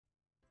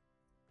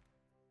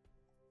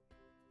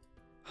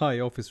Hi,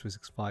 Office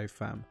 365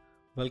 fam.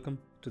 Welcome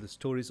to the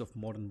Stories of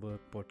Modern Work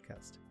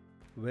podcast,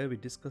 where we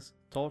discuss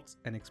thoughts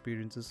and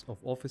experiences of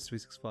Office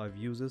 365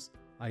 users,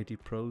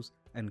 IT pros,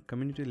 and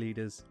community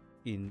leaders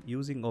in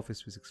using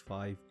Office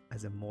 365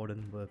 as a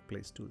modern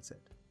workplace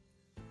toolset.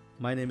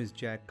 My name is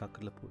Jack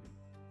Kakarlapudi.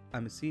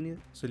 I'm a senior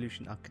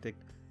solution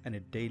architect and a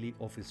daily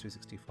Office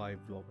 365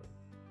 vlogger.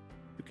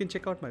 You can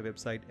check out my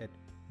website at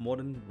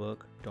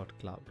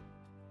modernwork.cloud.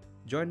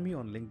 Join me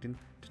on LinkedIn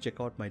to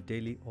check out my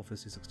daily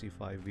Office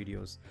 365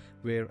 videos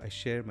where I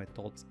share my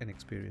thoughts and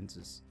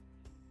experiences.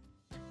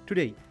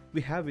 Today,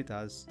 we have with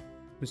us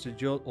Mr.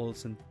 Joel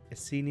Olson, a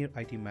senior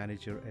IT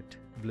manager at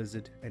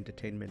Blizzard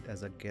Entertainment,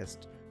 as a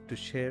guest to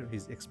share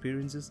his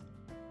experiences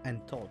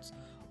and thoughts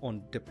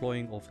on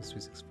deploying Office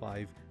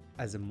 365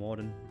 as a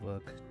modern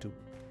work tool.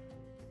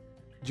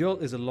 Joel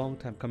is a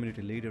long-time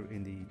community leader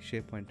in the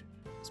SharePoint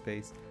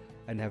space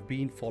and have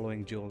been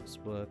following Joel's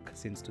work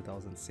since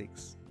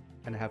 2006.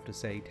 And I have to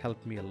say, it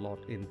helped me a lot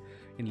in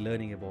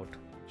learning about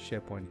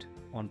SharePoint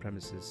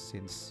on-premises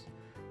since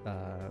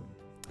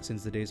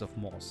the days of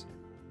Moz.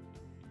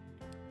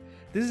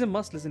 This is a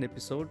must-listen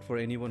episode for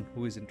anyone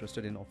who is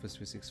interested in Office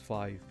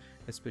 365,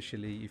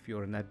 especially if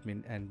you're an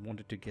admin and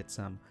wanted to get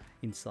some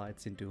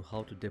insights into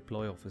how to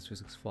deploy Office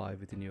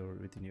 365 within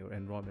your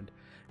environment.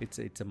 It's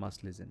a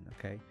must-listen,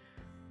 okay?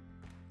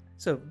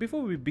 So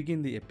before we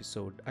begin the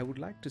episode, I would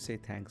like to say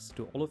thanks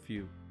to all of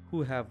you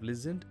who have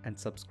listened and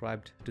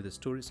subscribed to the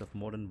Stories of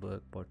Modern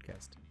Work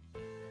podcast.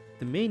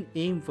 The main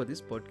aim for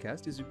this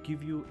podcast is to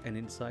give you an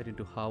insight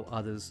into how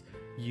others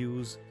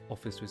use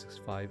Office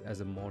 365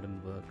 as a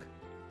modern work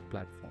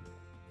platform.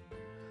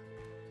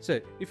 So,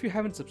 if you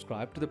haven't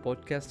subscribed to the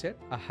podcast yet,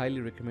 I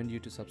highly recommend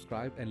you to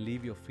subscribe and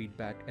leave your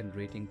feedback and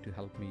rating to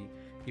help me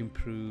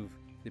improve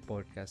the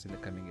podcast in the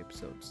coming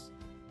episodes.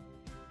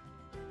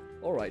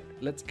 All right,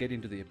 let's get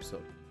into the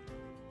episode.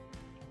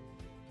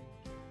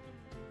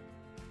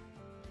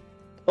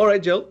 All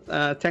right, Joe,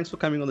 thanks for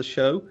coming on the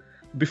show.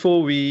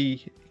 Before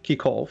we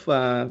kick off,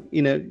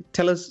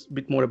 tell us a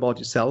bit more about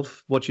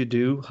yourself, what you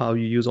do, how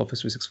you use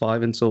Office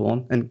 365 and so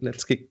on. And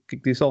let's kick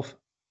this off.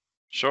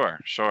 Sure.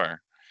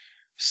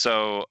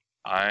 So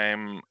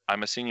I'm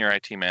a senior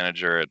IT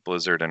manager at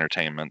Blizzard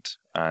Entertainment.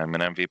 I'm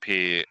an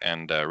MVP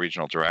and a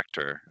regional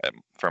director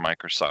for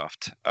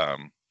Microsoft,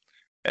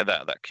 at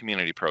that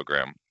community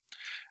program.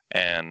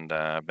 And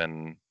I've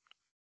been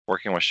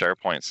working with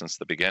SharePoint since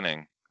the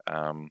beginning.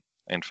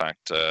 In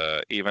fact,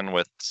 even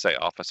with, say,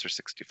 Office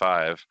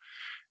 365,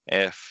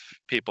 if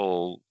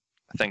people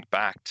think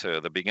back to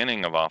the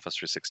beginning of Office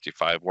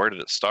 365, where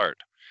did it start?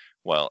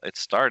 Well, it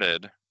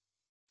started,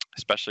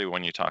 especially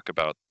when you talk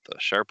about the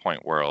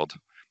SharePoint world,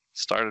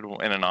 started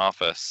in an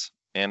office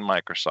in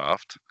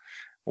Microsoft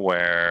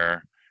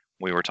where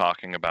we were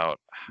talking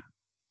about,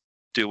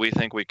 do we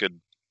think we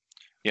could,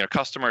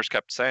 customers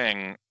kept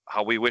saying,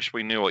 how we wish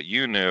we knew what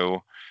you knew.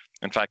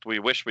 In fact, we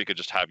wish we could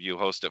just have you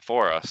host it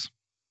for us.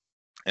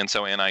 And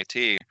so in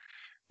IT,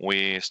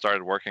 we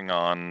started working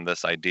on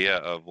this idea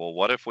of, well,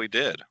 what if we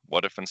did?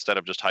 What if instead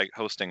of just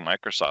hosting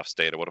Microsoft's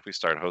data, what if we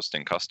started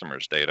hosting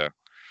customers' data?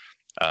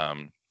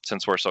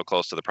 Since we're so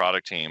close to the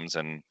product teams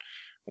and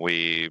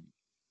we,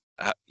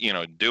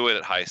 do it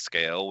at high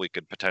scale, we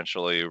could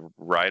potentially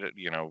write it,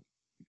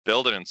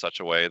 build it in such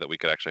a way that we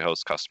could actually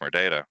host customer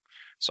data.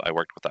 So I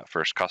worked with that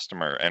first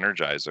customer,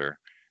 Energizer,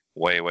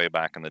 way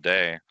back in the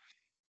day.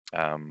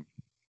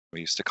 We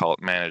used to call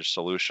it Managed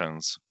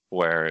Solutions,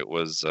 where it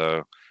was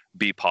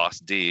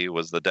BPOS-D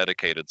was the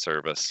dedicated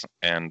service,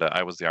 and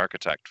I was the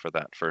architect for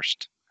that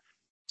first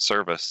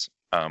service,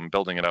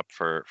 building it up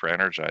for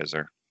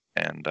Energizer,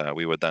 and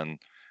we would then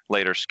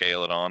later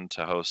scale it on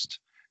to host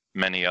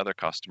many other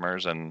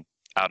customers, and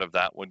out of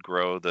that would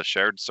grow the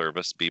shared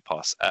service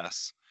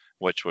BPOS-S,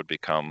 which would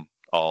become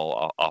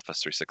all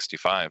Office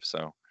 365.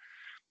 So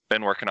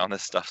been working on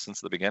this stuff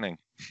since the beginning.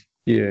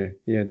 Yeah,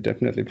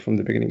 definitely from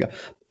the beginning.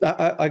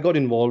 I got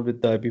involved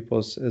with the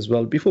BPOS as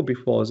well before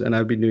BPOS, and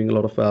I've been doing a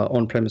lot of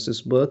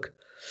on-premises work.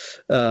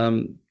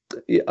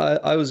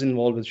 I was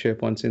involved with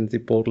SharePoint since the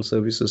portal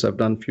services. I've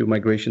done a few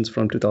migrations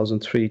from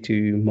 2003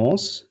 to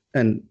Moz,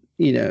 and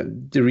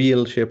the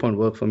real SharePoint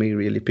work for me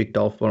really picked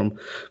off from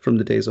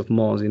the days of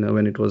Moz.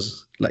 When it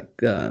was like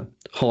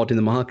hot in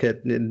the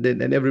market,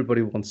 and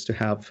everybody wants to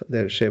have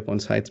their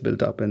SharePoint sites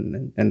built up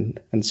and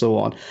so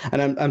on.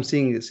 And I'm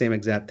seeing the same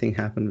exact thing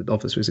happen with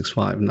Office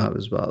 365 now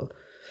as well.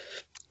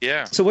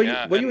 Yeah. So were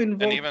you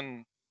involved?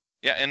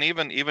 And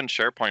even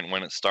SharePoint,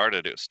 when it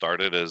started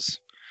as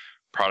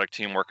product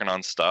team working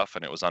on stuff,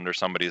 and it was under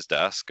somebody's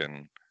desk,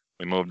 and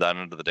we moved that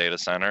into the data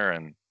center,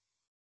 and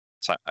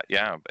so,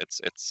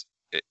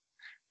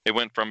 it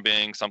went from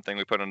being something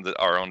we put into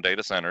our own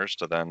data centers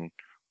to then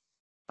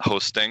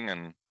hosting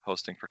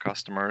for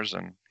customers,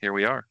 and here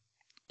we are.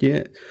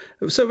 Yeah.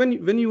 So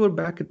when you were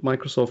back at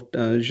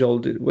Microsoft,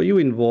 Joel, were you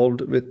involved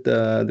with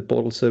the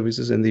portal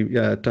services and the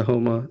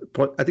Tahoma?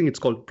 I think it's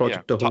called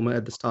Project Tahoma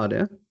at the start,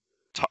 yeah?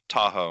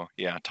 Tahoe,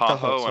 yeah.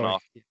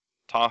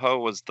 Tahoe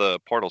was the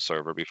portal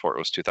server before it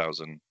was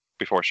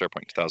before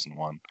SharePoint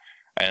 2001,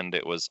 and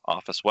it was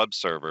Office Web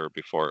Server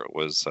before it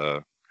was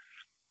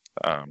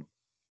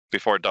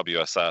before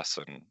WSS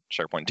and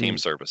SharePoint Team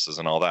Services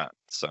and all that.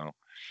 So,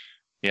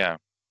 yeah.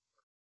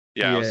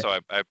 Yeah. So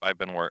I've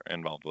been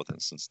involved with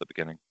it since the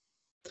beginning.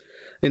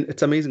 And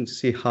it's amazing to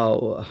see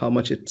how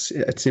much it's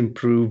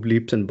improved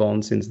leaps and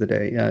bounds since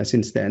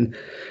then.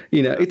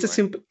 It's a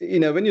simple.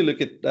 When you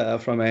look at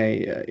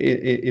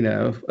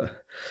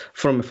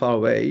from far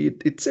away,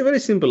 it's a very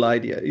simple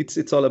idea.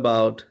 It's all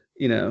about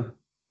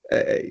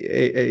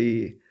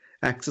a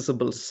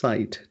accessible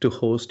site to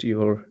host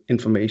your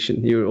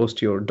information, you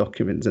host your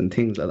documents and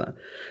things like that.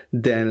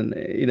 Then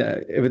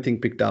everything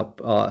picked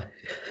up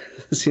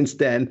since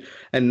then,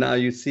 and now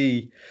you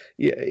see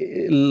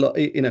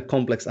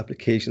complex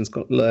applications,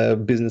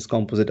 business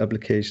composite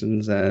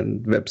applications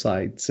and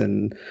websites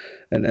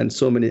and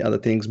so many other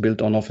things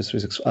built on Office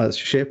 365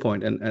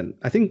 SharePoint, and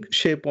I think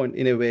SharePoint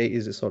in a way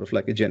is a sort of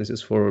like a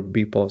genesis for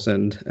BPOS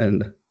and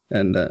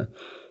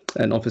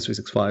Office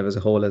 365 as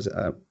a whole.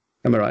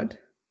 Am I right?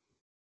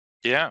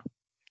 Yeah,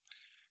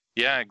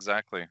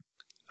 exactly.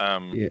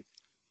 Yeah,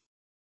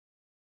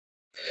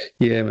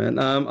 man.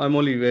 I'm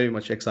only very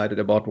much excited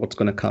about what's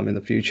going to come in the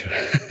future.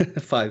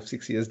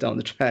 5-6 years down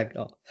the track,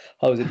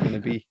 how is it going to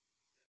be?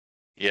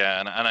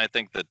 Yeah, and I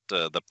think that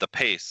the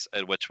pace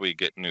at which we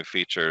get new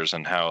features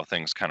and how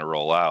things kind of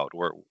roll out,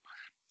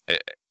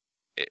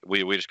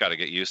 we just got to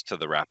get used to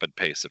the rapid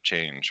pace of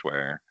change.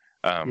 Where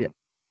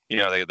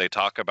they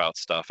talk about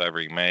stuff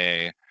every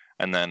May,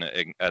 and then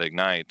at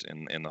Ignite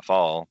in the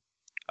fall.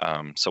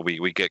 So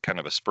we get kind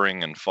of a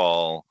spring and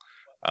fall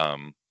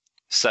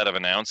set of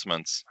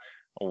announcements,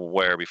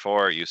 where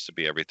before it used to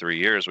be every 3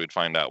 years we'd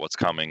find out what's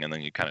coming, and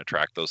then you kind of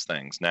track those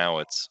things. Now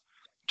it's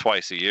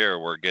twice a year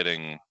we're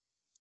getting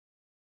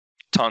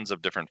tons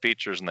of different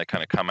features, and they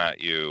kind of come at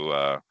you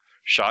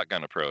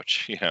shotgun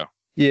approach.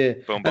 Yeah.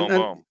 Boom, boom,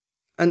 boom.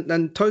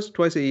 And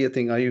twice a year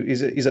thing.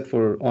 Is it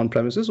for on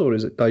premises, or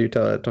are you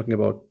talking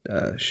about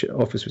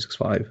Office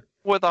 365?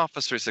 With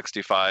Office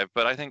 365,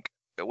 but I think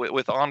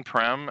with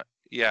on-prem,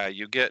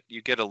 you get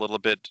a little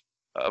bit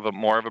of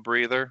more of a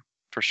breather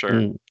for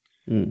sure.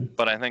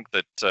 But I think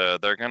that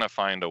they're going to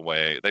find a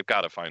way. They've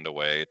got to find a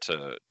way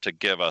to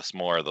give us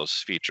more of those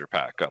feature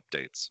pack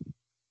updates.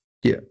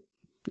 Yeah.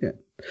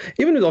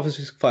 Even with Office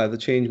 365, the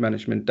change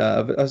management,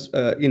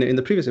 in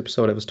the previous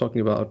episode, I was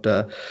talking about,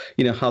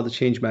 how the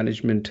change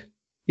management,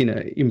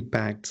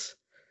 impacts,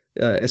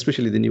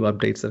 especially the new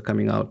updates that are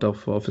coming out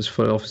of Office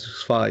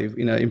 365,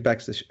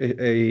 impacts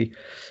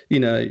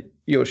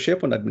your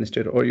SharePoint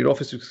administrator or your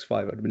Office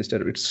 365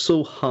 administrator. It's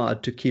so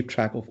hard to keep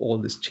track of all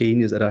these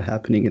changes that are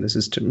happening in the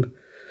system,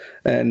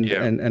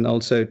 and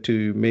also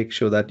to make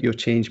sure that your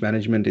change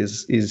management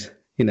is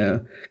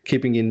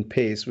keeping in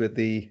pace with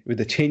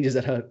the changes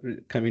that are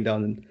coming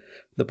down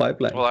the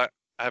pipeline. Well, I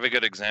have a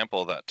good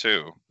example of that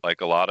too.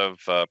 Like a lot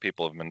of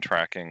people have been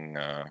tracking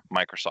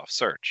Microsoft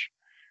Search,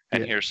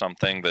 and here's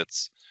something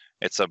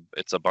it's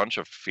a bunch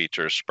of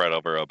features spread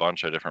over a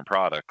bunch of different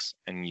products,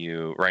 and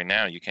right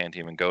now you can't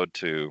even go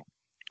to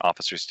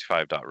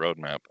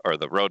Office365.roadmap or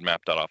the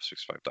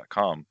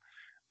roadmap.office365.com,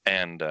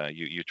 and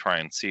you try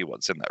and see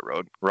what's in that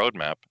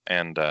roadmap,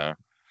 and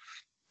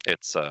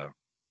it's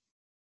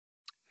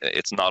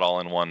not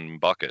all in one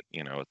bucket.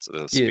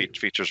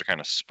 Features are kind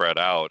of spread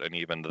out, and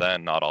even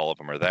then, not all of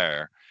them are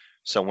there.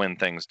 So when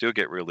things do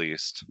get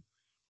released,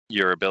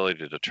 your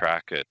ability to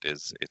track it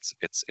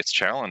it's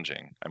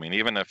challenging. I mean,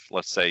 even if,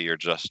 let's say,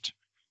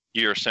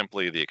 you're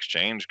simply the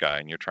Exchange guy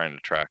and you're trying to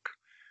track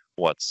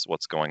what's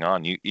going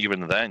on,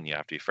 even then you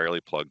have to be fairly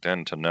plugged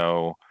in to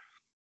know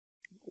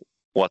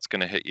what's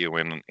going to hit you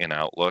in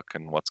Outlook,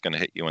 and what's going to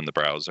hit you in the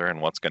browser, and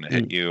what's going to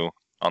hit you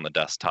on the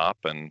desktop,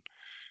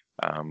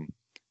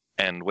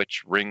 and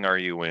which ring are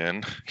you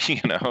in,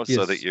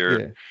 so that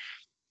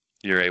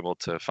you're able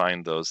to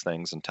find those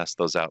things and test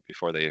those out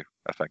before they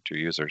affect your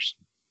users.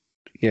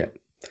 Yeah.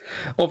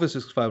 Office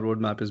 365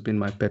 roadmap has been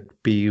my pet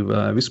peeve.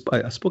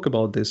 I spoke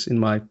about this in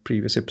my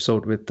previous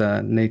episode with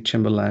Nate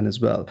Chamberlain as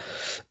well.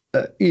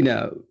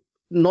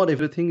 Not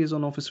everything is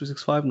on Office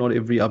 365. Not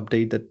every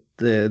update that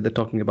they're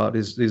talking about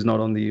is not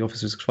on the Office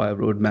 365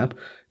 roadmap.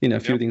 A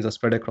few things are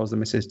spread across the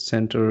message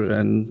center,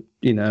 and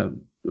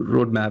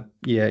roadmap.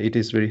 Yeah, it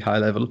is very high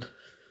level.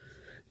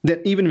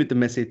 Then even with the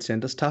message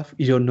center stuff,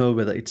 you don't know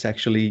whether it's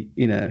actually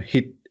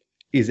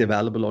is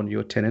available on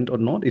your tenant or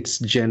not. It's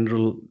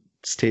general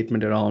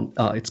statement around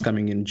it's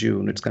coming in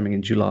June, it's coming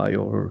in July,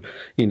 or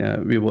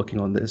we're working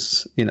on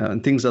this,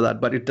 and things like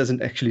that. But it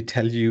doesn't actually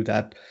tell you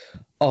that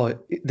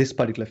this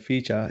particular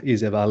feature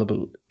is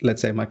available.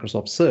 Let's say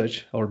Microsoft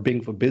Search or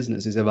Bing for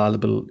Business is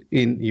available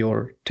in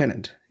your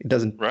tenant. It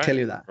doesn't tell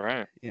you that.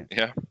 Right.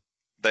 Yeah.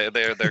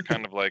 They're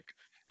kind of like.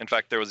 In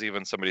fact, there was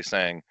even somebody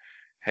saying,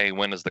 "Hey,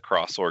 when is the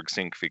cross-org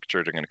sync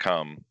feature going to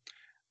come?"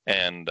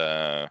 And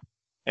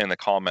in the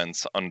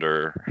comments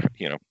under,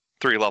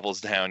 3 levels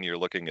down, you're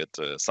looking at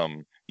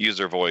some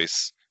user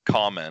voice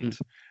comment,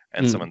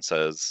 and someone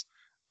says,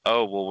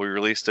 "Oh, well, we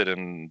released it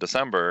in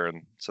December,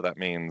 and so that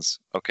means,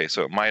 okay,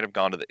 so it might have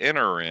gone to the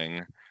inner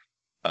ring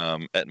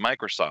at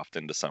Microsoft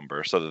in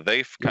December, so that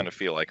they kind of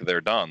feel like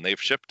they're done,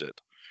 they've shipped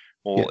it.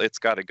 Well, it's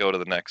got to go to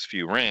the next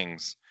few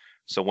rings,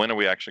 So when are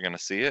we actually going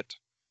to see it?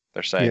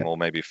 They're saying, Yeah. well,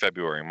 maybe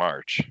February,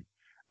 March.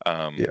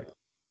 Yeah.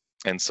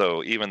 And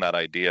so even that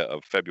idea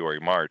of February,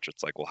 March,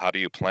 it's like, well, how do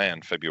you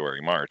plan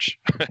February, March?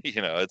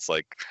 It's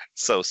like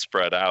so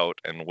spread out,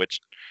 and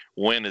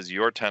when is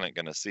your tenant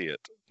going to see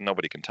it?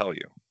 Nobody can tell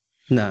you.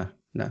 No.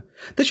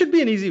 There should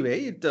be an easy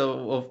way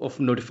of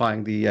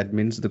notifying the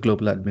admins, the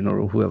global admin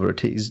or whoever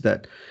it is,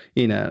 that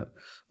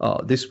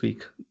this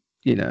week,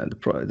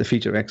 the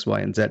feature X, Y,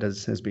 and Z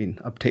has been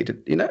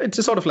updated. It's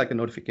a sort of like a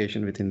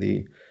notification within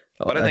the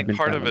But I think admin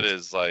part of it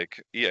panels. is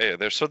like,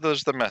 there's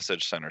the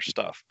message center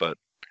stuff, but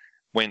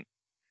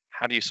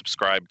how do you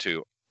subscribe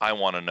to, I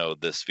want to know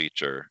this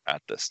feature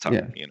at this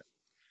time,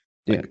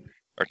 Yeah.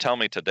 Or tell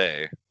me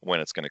today when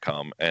it's going to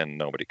come, and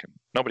nobody can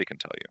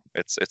tell you.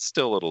 It's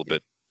still a little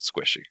bit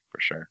squishy for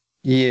sure.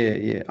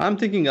 Yeah. I'm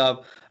thinking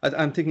the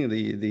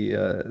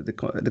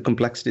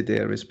complexity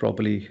there is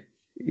probably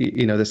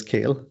the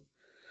scale.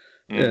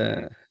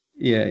 Mhm.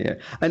 Yeah.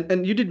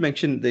 And you did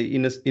mention the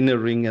inner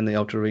ring and the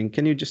outer ring.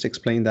 Can you just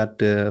explain that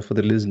for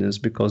the listeners?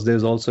 Because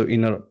there's also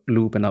inner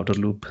loop and outer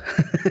loop.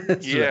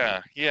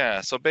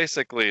 Yeah. So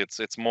basically,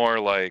 it's more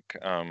like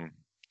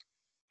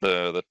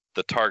the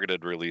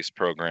targeted release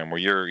program,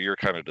 where you're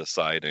kind of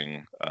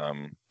deciding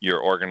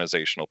your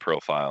organizational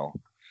profile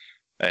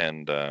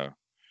and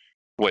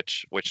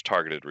which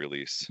targeted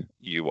release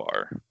you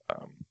are,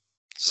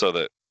 so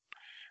that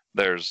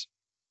there's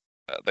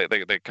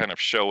they kind of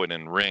show it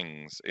in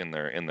rings in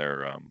their in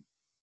their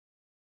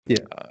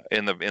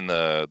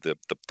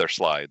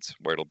slides,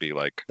 where it'll be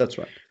like, That's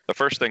right. the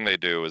first thing they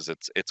do is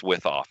it's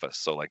with Office.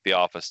 So like the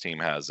Office team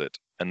has it,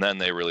 and then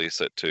they release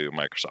it to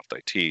Microsoft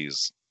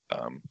IT's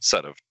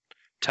set of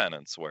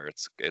tenants, where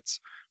it's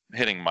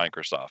hitting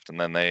Microsoft, and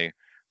then they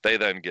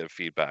then give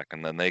feedback,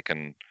 and then they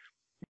can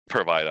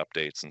provide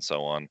updates and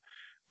so on.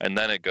 And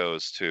then it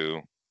goes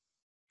to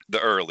the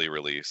early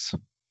release,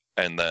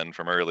 and then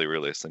from early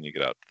release, then you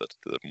get out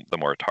the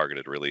more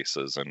targeted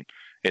releases. And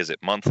is it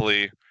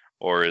monthly,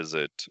 or is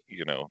it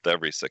the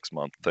every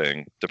 6-month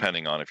thing,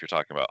 depending on if you're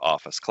talking about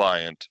Office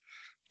client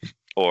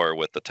or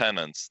with the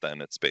tenants?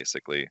 Then it's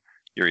basically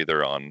you're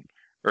either on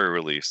early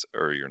release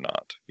or you're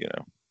not.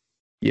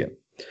 Yeah.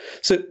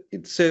 So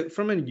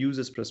from an end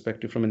user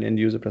perspective,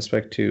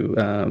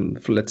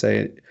 let's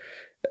say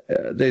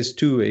there's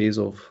two ways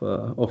of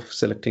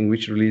selecting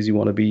which release you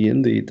want to be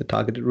in, the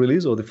targeted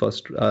release or the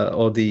first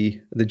or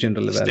the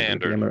general availability.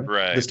 Standard,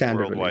 right? The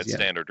standard worldwide release,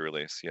 standard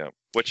release,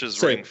 which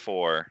is ring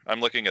 4. I'm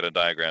looking at a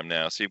diagram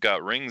now. So you've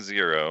got ring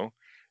 0,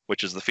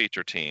 which is the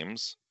feature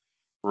teams.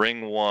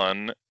 Ring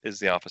 1 is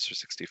the Office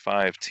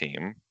 365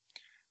 team,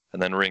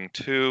 and then ring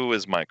 2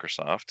 is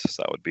Microsoft.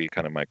 So that would be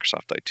kind of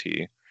Microsoft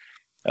IT.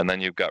 And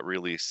then you've got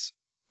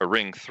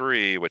ring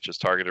 3, which is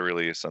targeted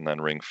release, and then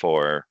ring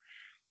 4,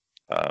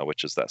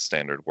 which is that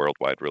standard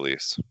worldwide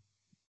release.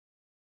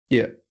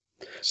 Yeah.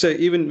 So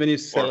even when you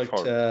select,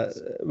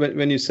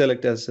 when you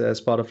select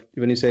as part of,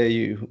 when you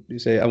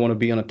say I want to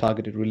be on a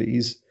targeted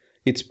release,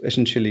 it's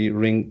essentially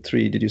ring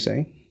 3. Did you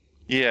say?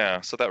 Yeah.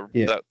 So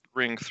that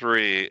ring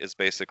 3 is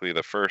basically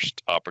the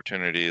first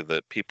opportunity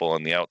that people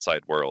in the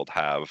outside world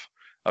have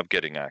of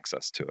getting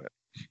access to it.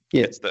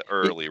 Yeah. It's the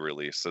early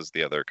release is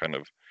the other kind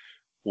of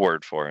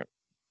word for it.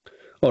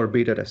 Or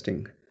beta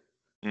testing.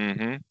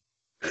 Mm-hmm.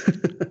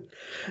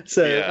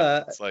 So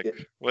it's like,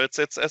 well, it's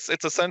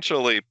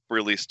essentially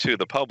released to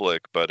the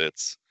public, but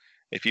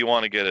if you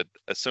want to get it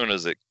as soon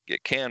as it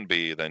can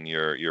be, then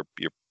you're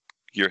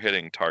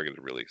hitting targeted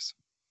release.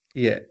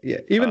 Yeah.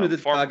 Even with the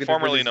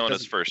formerly release, known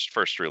as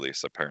first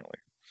release, apparently.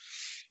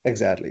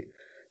 Exactly.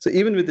 So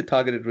even with the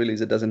targeted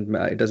release, it doesn't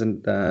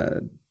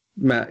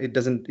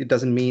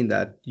mean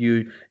that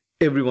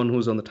everyone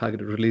who's on the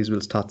targeted release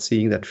will start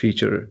seeing that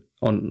feature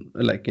on,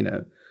 like,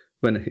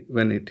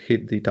 when it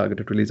hit the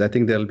targeted release. I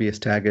think there'll be a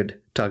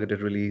staggered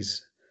targeted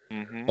release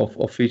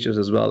of features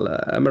as well.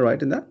 Am I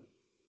right in that?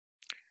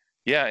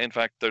 Yeah, in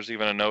fact, there's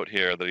even a note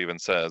here that even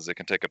says it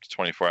can take up to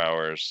 24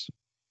 hours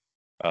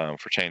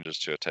for changes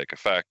to take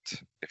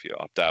effect if you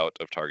opt out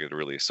of targeted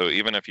release. So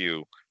even if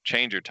you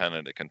change your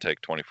tenant, it can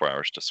take 24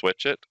 hours to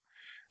switch it.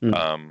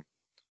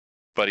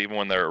 But even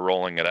when they're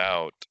rolling it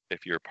out,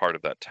 if you're part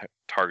of that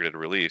targeted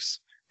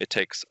release, it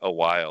takes a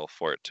while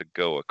for it to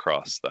go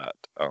across that,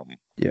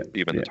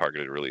 the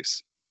targeted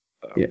release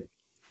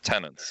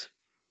tenants.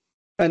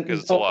 And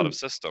because it's a lot of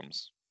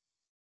systems.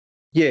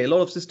 Yeah, a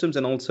lot of systems,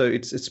 and also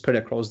it's spread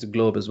across the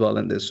globe as well.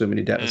 And there's so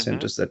many data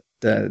centers that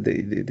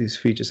these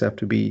features have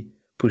to be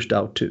pushed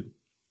out to.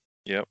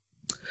 Yep.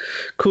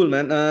 Cool,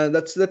 man.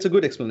 That's a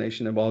good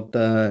explanation about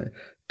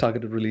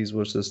targeted release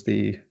versus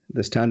the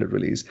standard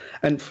release.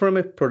 And from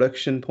a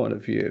production point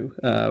of view,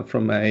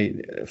 from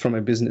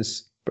a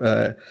business,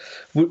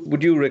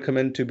 would you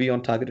recommend to be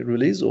on targeted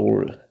release,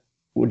 or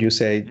would you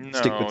say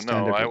stick with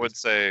standard? No, I would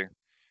say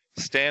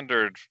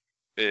standard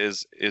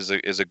is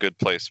a good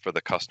place for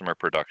the customer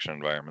production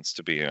environments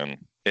to be in.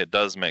 It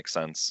does make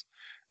sense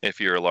if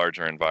you're a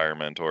larger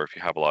environment, or if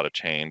you have a lot of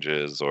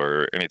changes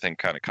or anything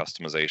kind of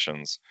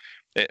customizations.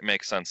 It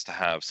makes sense to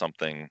have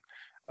something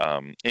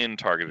in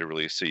targeted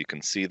release so you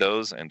can see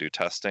those and do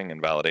testing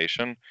and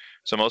validation.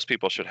 So most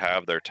people should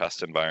have their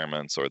test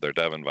environments or their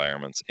dev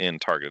environments in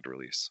targeted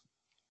release,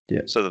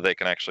 so that they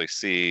can actually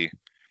see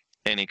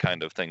any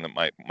kind of thing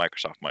that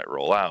Microsoft might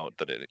roll out,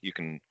 that you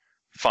can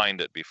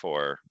find it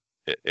before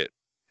it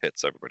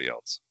hits everybody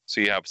else.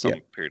 So you have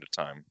some period of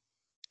time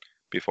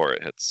before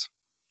it hits.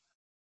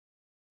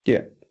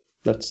 Yeah,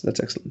 that's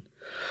excellent.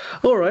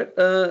 All right,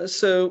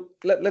 so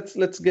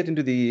let's get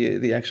into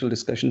the actual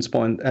discussions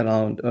point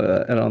around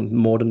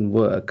modern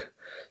work.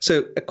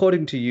 So,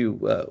 according to you,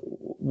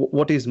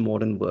 what is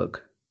modern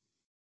work?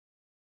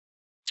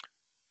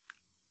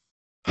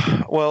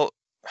 Well,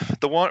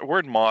 the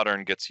word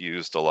modern gets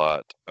used a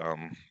lot,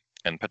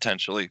 and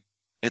potentially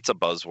it's a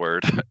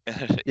buzzword.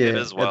 It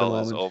as well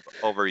is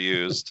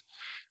overused.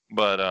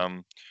 But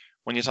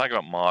when you talk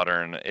about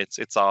modern,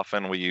 it's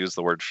often we use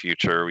the word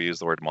future, we use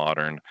the word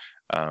modern.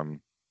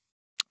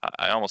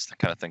 I almost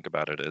kind of think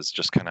about it as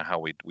just kind of how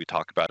we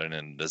talk about it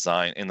in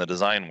the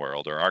design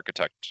world or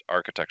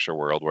architecture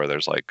world, where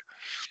there's like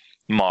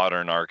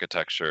modern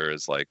architecture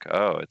is like,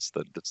 oh, it's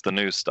the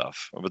new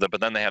stuff,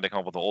 but then they had to come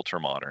up with the ultra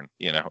modern,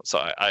 so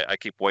I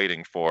keep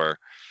waiting for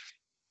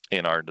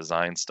in our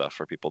design stuff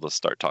for people to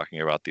start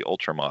talking about the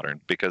ultra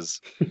modern,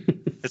 because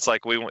it's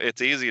like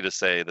it's easy to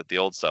say that the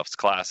old stuff's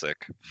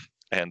classic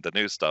and the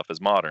new stuff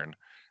is modern,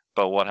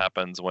 but what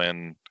happens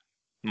when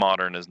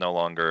modern is no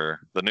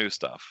longer the new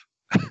stuff?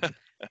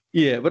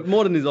 Yeah, but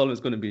modern is always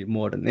going to be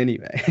modern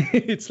anyway.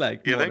 It's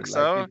like you modern, think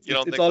so? Like you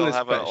don't it's think they'll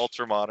have fresh. an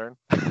ultra modern?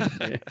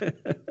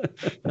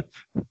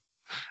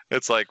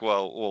 It's like,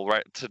 well,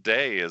 right,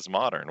 today is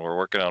modern. We're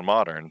working on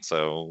modern.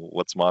 So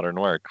what's modern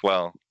work?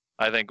 Well,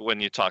 I think when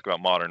you talk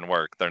about modern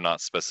work, they're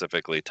not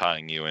specifically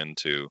tying you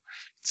into,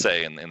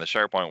 say, in the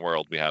SharePoint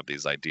world, we have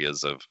these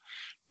ideas of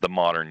the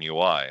modern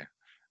UI,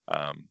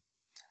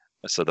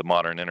 so the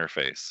modern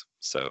interface.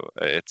 So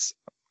it's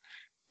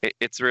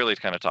really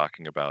kind of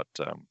talking about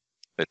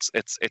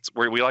it's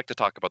where we like to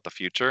talk about the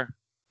future,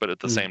 but at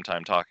the same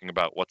time talking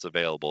about what's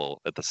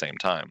available at the same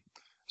time.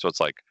 So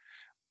it's like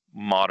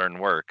modern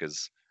work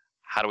is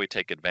how do we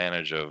take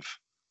advantage of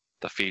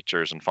the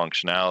features and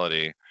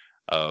functionality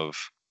of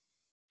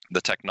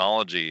the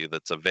technology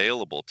that's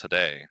available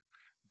today,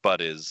 but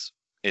is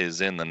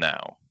in the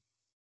now.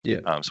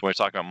 Yeah. So when we're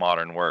talking about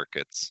modern work,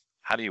 it's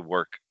how do you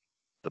work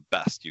the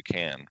best you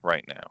can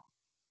right now?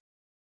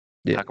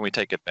 Yeah. How can we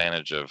take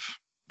advantage of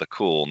the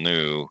cool,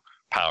 new,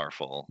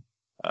 powerful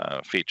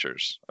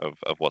features of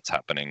what's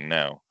happening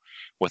now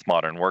with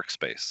modern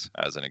workspace,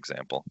 as an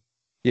example?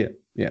 Yeah.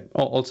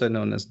 Also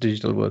known as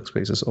digital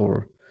workspaces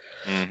or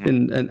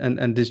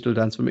and digital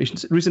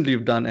transformations. Recently,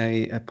 you've done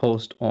a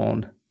post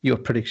on your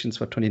predictions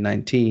for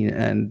 2019,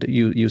 and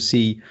you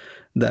see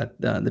that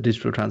the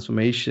digital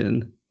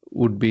transformation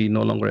would be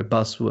no longer a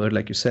buzzword,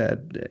 like you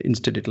said.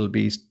 Instead, it'll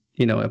be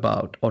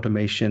about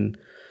automation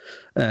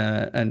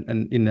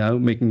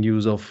and making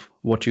use of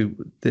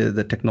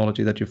the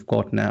technology that you've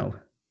got now.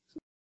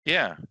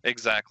 Yeah,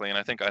 exactly. And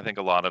I think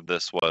a lot of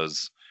this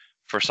was,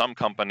 for some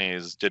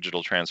companies,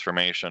 digital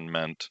transformation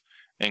meant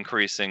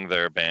increasing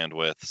their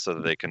bandwidth so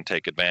that they can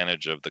take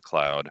advantage of the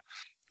cloud.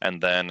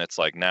 And then it's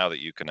like, now that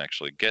you can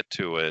actually get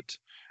to it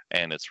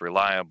and it's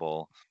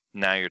reliable,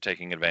 now you're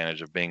taking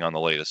advantage of being on the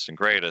latest and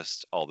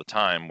greatest all the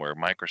time, where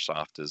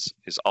Microsoft is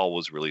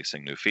always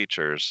releasing new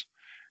features.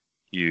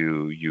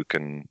 You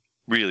can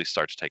really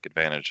start to take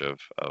advantage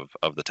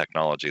of the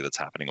technology that's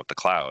happening with the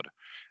cloud.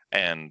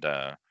 And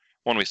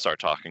when we start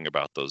talking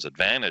about those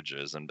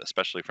advantages, and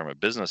especially from a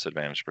business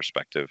advantage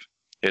perspective,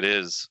 it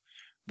is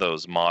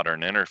those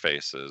modern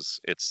interfaces.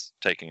 It's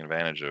taking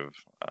advantage of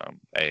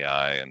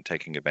AI and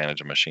taking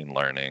advantage of machine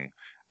learning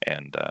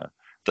and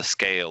the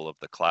scale of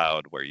the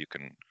cloud, where you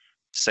can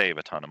save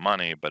a ton of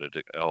money, but it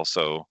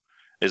also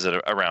is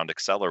around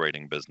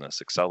accelerating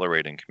business,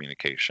 accelerating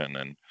communication,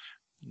 and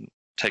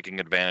taking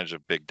advantage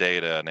of big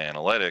data and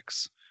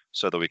analytics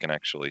so that we can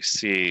actually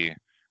see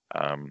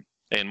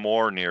in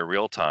more near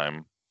real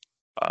time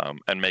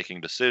and making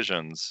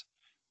decisions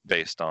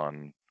based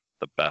on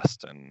the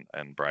best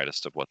and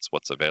brightest of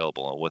what's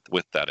available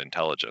with that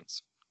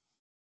intelligence.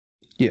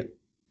 Yeah.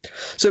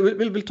 So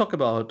we'll talk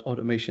about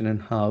automation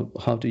and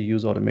how to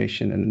use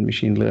automation and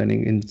machine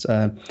learning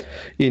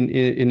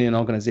in an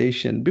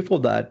organization. Before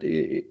that,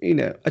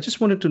 I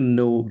just wanted to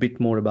know a bit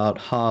more about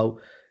how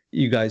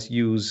you guys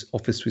use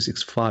Office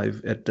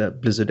 365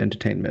 at Blizzard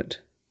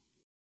Entertainment.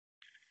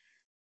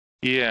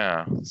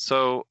 Yeah.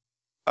 So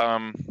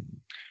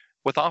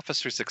with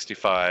Office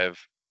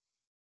 365,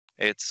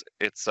 it's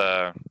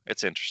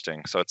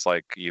interesting. So it's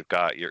like you've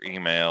got your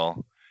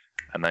email,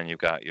 and then you've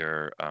got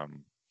your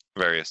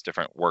various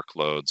different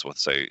workloads with,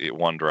 say,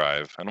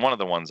 OneDrive. And one of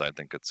the ones I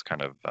think it's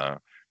kind of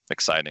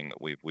exciting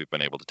that we've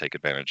been able to take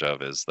advantage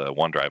of is the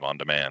OneDrive on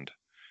demand,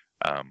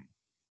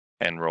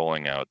 and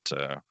rolling out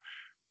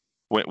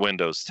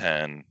Windows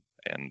 10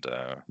 and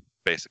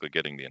basically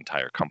getting the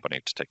entire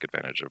company to take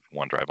advantage of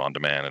OneDrive on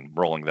demand and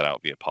rolling that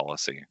out via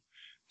policy.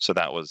 So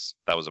that was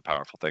a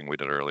powerful thing we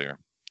did earlier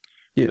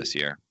this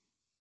year.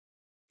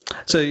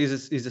 So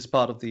is this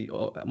part of the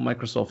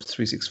Microsoft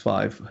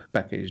 365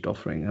 packaged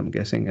offering, I'm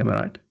guessing, am I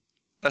right?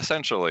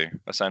 Essentially.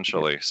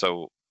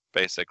 So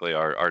basically,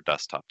 our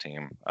desktop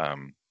team,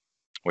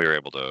 we were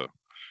able to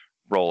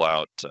roll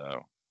out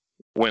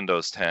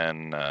Windows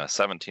 10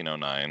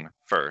 1709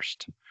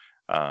 first,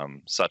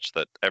 such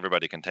that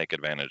everybody can take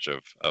advantage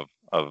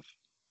of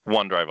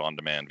OneDrive on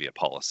demand via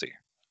policy.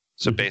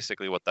 So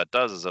basically, what that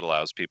does is it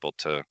allows people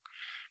to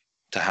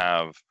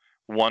have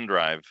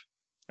OneDrive,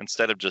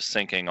 instead of just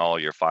syncing all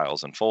your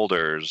files and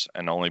folders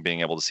and only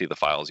being able to see the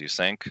files you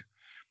sync,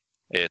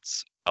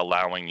 it's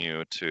allowing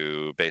you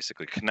to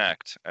basically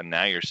connect, and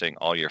now you're seeing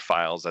all your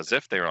files as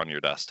if they're on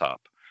your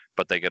desktop,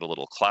 but they get a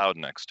little cloud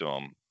next to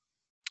them.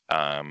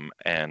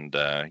 And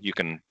you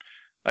can,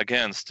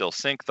 again, still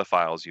sync the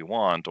files you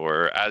want,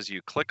 or as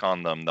you click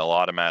on them, they'll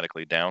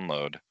automatically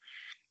download,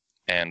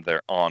 and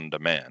they're on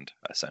demand,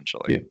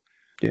 essentially.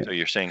 Yeah. So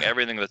you're seeing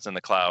everything that's in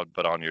the cloud,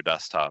 but on your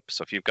desktop.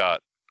 So if you've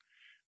got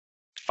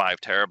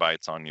 5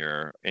 terabytes in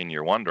your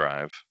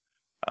OneDrive,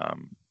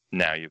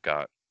 now you've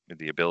got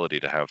the ability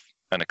to have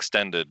an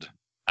extended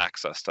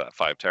access to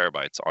 5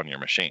 terabytes on your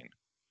machine.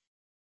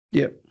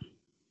 Yep.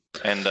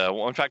 And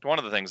well, in fact, one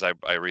of the things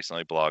I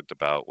recently blogged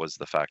about was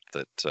the fact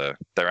that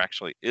there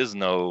actually is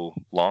no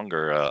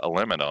longer a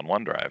limit on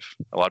OneDrive.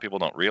 A lot of people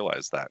don't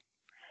realize that.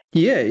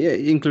 Yeah,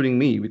 including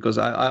me, because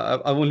I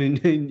only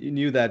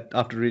knew that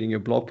after reading your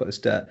blog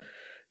post.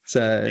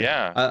 So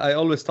Yeah. I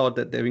always thought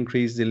that they've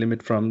increased the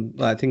limit from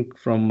 1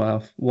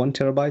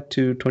 terabyte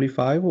to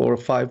 25 or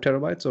 5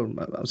 terabytes or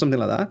something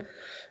like that.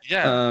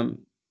 Yeah.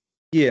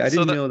 I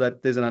didn't know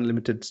that there's an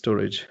unlimited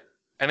storage.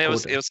 And it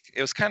was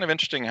kind of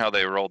interesting how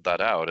they rolled that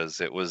out.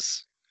 As it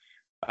was,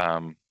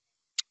 it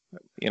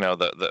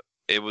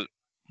was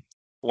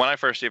when I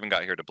first even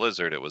got here to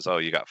Blizzard, it was, oh,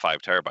 you got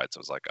 5 terabytes. I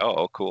was like,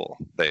 oh, cool.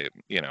 They,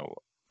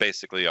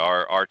 basically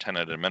our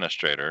tenant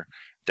administrator,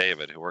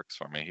 David, who works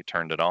for me, he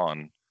turned it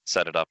on,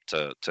 set it up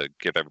to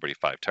give everybody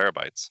 5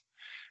 terabytes.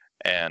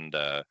 And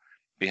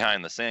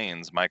behind the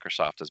scenes,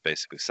 Microsoft has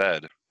basically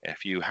said,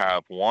 if you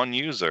have one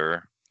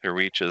user who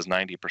reaches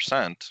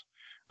 90%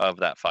 of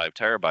that 5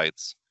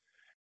 terabytes,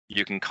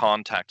 you can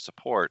contact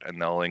support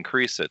and they'll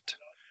increase it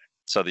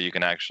so that you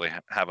can actually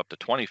have up to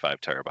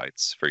 25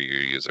 terabytes for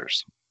your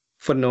users.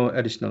 For no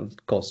additional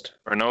cost.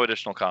 For no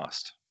additional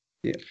cost.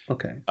 Yeah,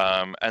 okay.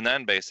 And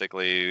then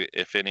basically,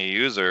 if any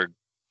user,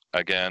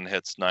 again,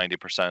 hits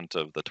 90%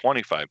 of the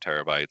 25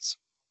 terabytes,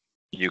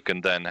 you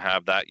can then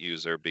have that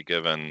user be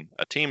given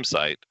a team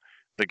site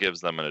that gives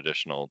them an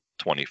additional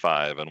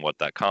 25. And what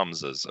that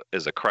comes is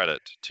a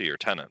credit to your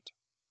tenant.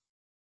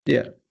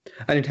 Yeah.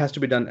 And it has to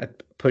be done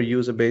at per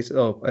user basis.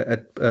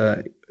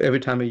 Every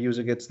time a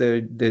user gets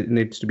there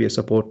needs to be a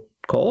support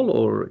call,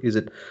 or is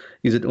it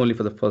only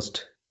for the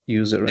first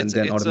user and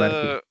then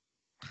automatically?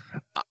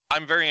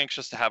 I'm very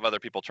anxious to have other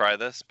people try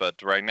this,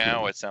 but right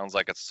now it sounds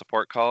like it's a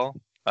support call.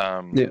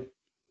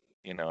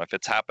 If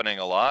it's happening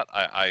a lot,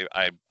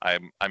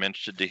 I'm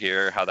interested to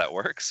hear how that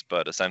works.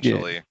 But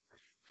essentially,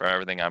 from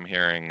everything I'm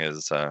hearing,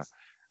 is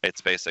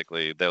it's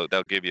basically they'll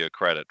give you a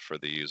credit for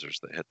the users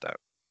that hit that.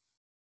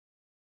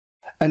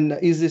 And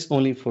is this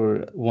only for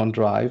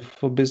OneDrive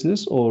for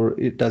business, or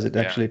does it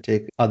actually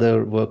take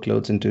other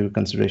workloads into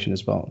consideration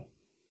as well?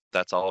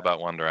 That's all about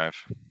OneDrive.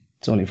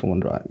 It's only for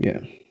OneDrive, yeah.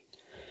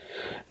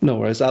 No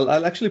worries.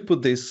 I'll actually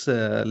put this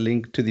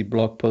link to the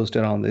blog post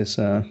around this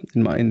in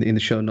the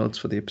show notes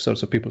for the episode,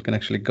 so people can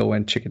actually go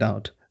and check it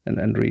out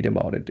and read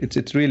about it.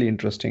 It's really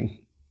interesting.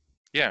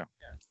 Yeah.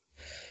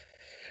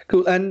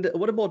 Cool. And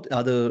what about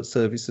other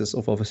services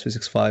of Office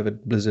 365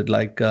 at Blizzard?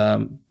 Like,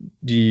 do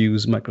you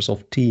use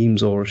Microsoft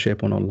Teams or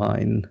SharePoint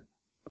Online,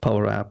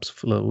 Power Apps,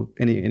 Flow,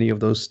 any of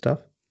those stuff?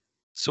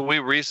 So we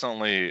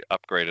recently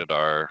upgraded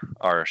our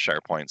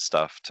SharePoint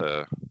stuff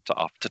to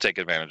take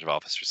advantage of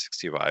Office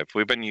 365.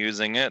 We've been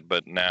using it,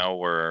 but now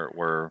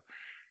we're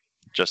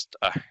just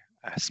a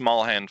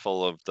small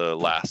handful of the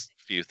last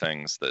few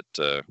things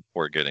that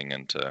we're getting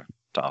into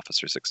Office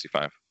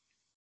 365.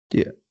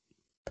 Yeah.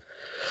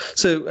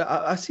 So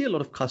I see a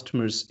lot of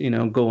customers,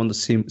 go on the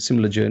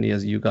similar journey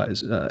as you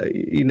guys.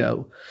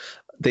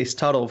 They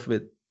start off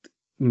with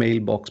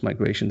mailbox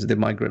migrations. They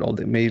migrate all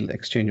their mail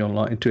Exchange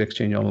Online to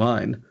Exchange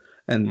Online.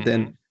 And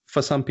then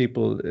for some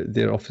people,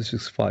 their Office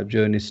 365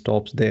 journey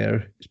stops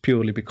there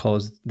purely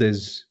because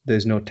there's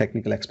no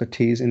technical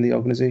expertise in the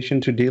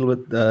organization to deal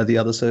with the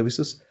other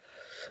services.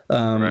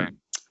 Right.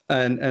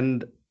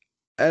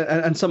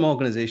 And some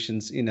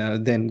organizations,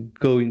 then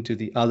go into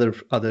the other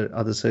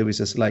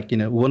services, like,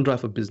 OneDrive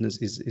for Business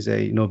is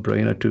a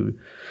no-brainer to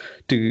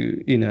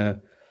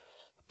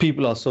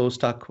people are so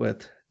stuck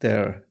with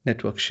their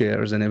network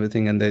shares and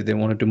everything, and they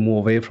wanted to move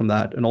away from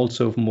that, and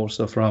also more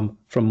so from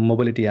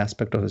mobility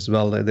aspect of it as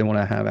well. They want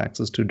to have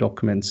access to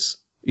documents,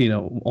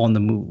 on the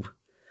move.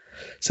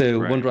 So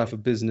right. OneDrive for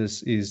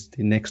Business is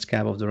the next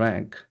cab of the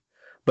rank.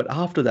 But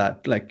after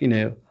that,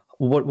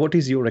 what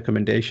is your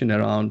recommendation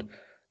around?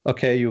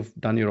 Okay, you've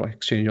done your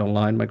Exchange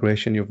Online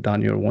migration, you've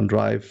done your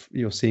OneDrive,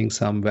 you're seeing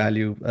some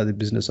value. The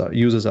business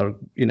users are,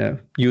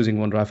 using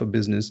OneDrive for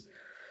Business.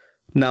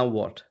 Now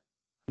what?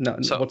 Now,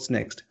 So what's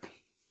next?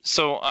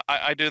 So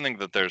I do think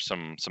that there's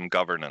some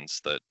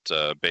governance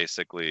that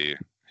basically,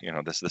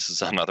 this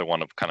is another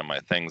one of kind of my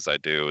things I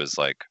do is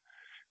like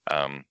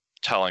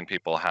telling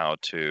people how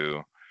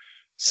to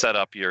set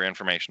up your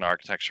information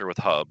architecture with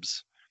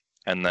hubs,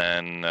 and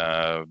then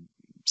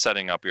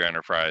setting up your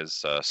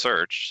enterprise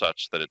search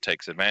such that it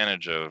takes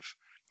advantage of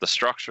the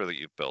structure that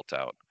you've built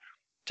out,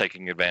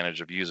 taking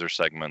advantage of user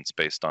segments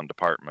based on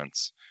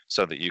departments,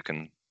 so that you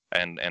can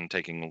and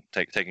taking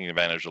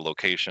advantage of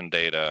location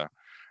data.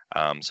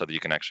 So that you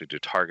can actually do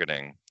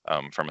targeting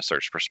from a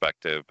search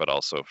perspective, but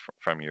also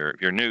from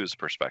your news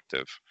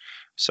perspective.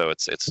 So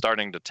it's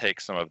starting to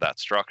take some of that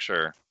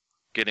structure,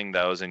 getting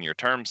those in your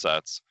term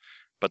sets,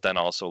 but then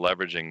also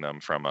leveraging them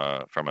from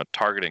a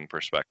targeting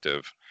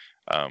perspective,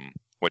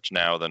 which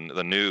now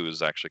the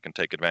news actually can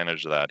take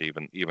advantage of that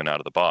even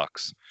out of the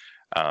box,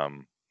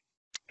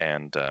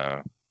 and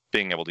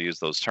being able to use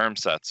those term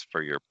sets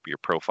for your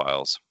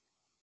profiles.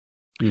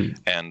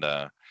 And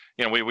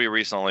we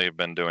recently have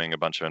been doing a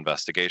bunch of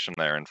investigation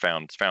there and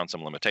found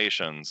some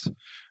limitations,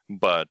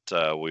 but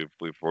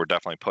we're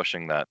definitely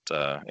pushing that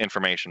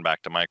information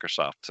back to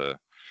Microsoft to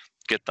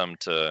get them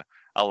to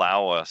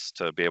allow us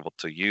to be able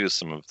to use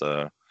some of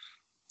the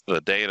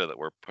data that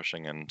we're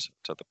pushing into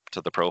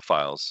the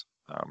profiles.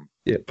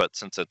 But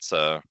since it's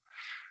a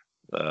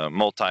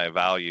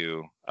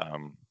multi-value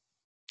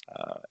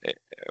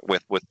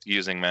with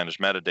using managed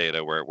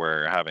metadata,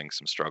 we're having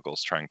some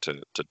struggles trying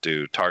to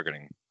do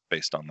targeting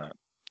based on that,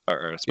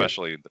 or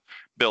especially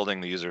building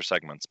the user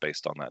segments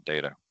based on that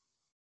data.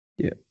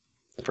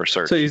 For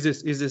search. So is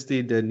this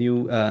the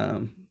new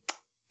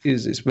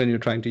is this when you're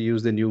trying to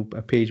use the new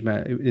page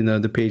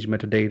the page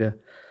metadata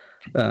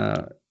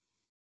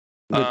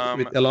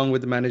along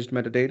with the managed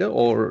metadata,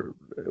 or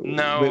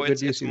no?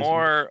 It's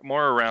more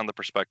around the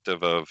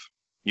perspective of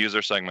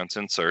user segments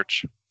in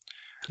search.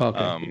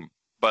 Okay.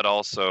 But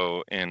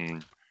also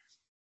in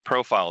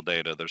profile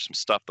data, there's some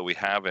stuff that we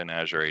have in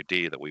Azure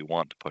AD that we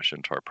want to push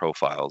into our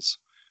profiles,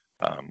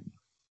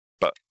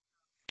 but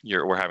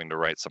we're having to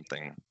write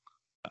something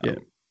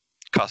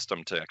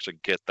custom to actually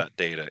get that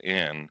data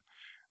in,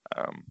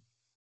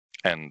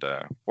 and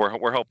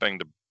we're hoping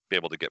to be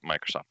able to get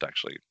Microsoft to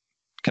actually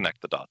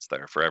connect the dots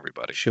there for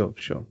everybody. Sure.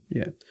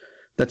 Yeah,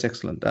 that's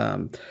excellent.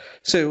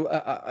 So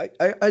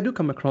I do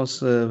come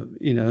across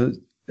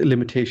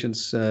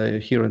limitations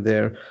here and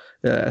there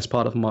as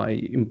part of my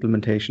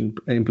implementation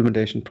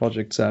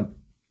projects.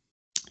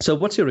 So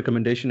what's your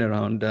recommendation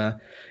around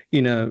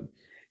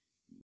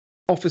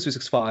Office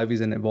 365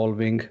 is an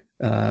evolving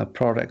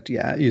product.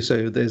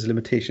 So there's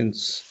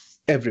limitations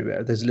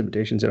everywhere. There's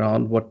limitations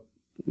around what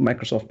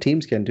Microsoft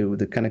Teams can do,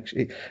 the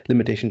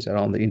limitations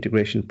around the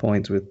integration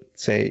points with,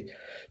 say,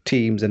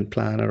 Teams and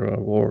Planner,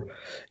 or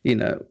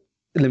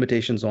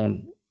limitations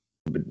on,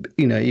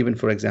 even,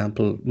 for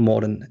example,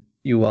 modern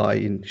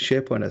UI in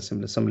SharePoint has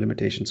some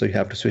limitations. So you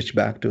have to switch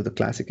back to the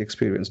classic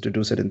experience to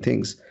do certain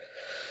things.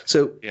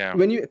 So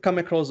when you come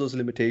across those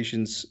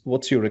limitations,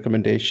 what's your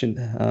recommendation?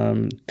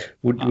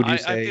 Would you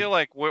say? I feel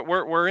like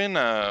we're in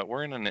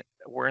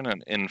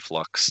an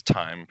influx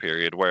time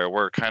period where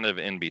we're kind of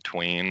in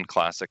between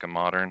classic and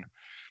modern,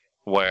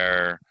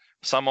 where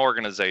some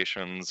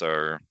organizations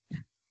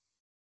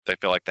they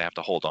feel like they have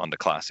to hold on to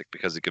classic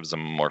because it gives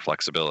them more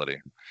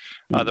flexibility.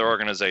 Other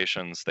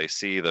organizations, they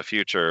see the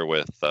future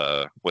with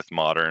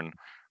modern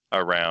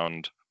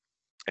around.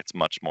 It's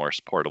much more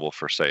supportable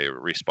for, say,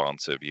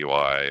 responsive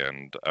UI,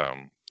 and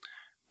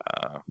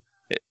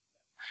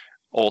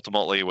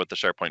ultimately with the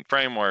SharePoint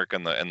framework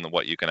and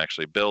what you can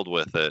actually build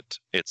with it,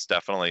 it's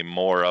definitely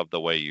more of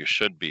the way you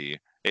should be.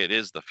 It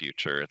is the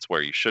future. It's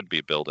where you should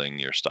be building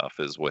your stuff,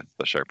 is with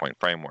the SharePoint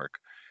framework.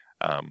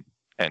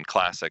 And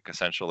classic,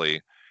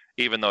 essentially,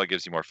 even though it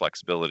gives you more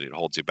flexibility, it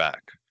holds you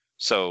back.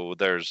 So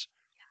there's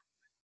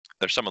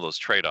some of those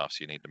trade-offs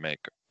you need to make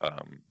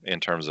in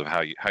terms of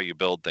how you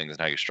build things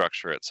and how you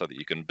structure it so that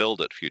you can build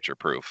it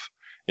future-proof.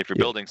 If you're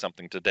building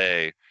something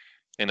today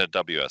in a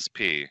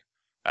WSP,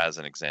 as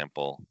an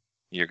example,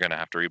 you're going to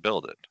have to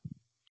rebuild it.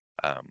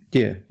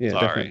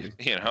 Sorry,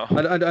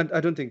 definitely. I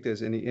don't think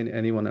there's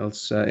anyone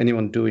else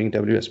anyone doing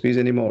WSPs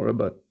anymore,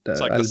 but it's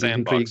like the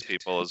sandbox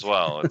people as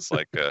well. It's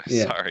like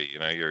sorry,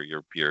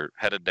 you're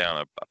headed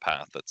down a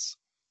path that's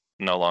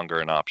no longer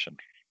an option.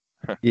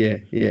 Like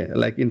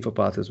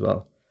InfoPath as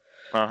well.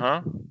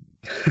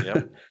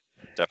 Yep.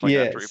 Definitely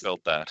have to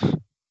rebuild that.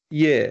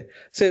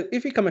 So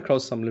if you come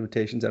across some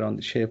limitations around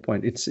the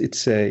SharePoint,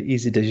 it's a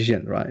easy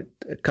decision, right?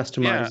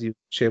 Customize your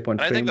SharePoint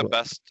framework. I think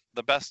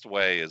the best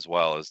way as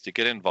well is to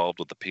get involved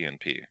with the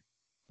P&P.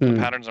 The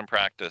Patterns and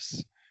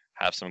Practice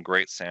have some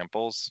great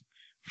samples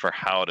for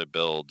how to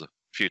build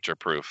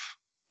future-proof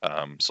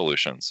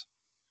solutions.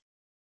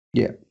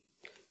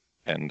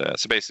 And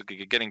so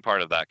basically, getting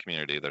part of that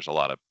community, there's a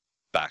lot of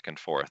back and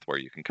forth where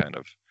you can kind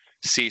of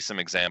see some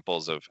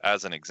examples of,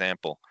 as an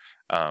example,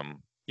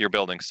 you're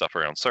building stuff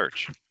around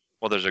search.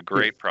 Well, there's a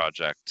great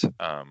project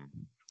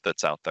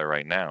that's out there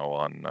right now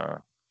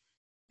on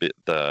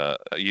the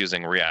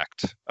using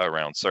React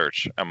around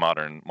search and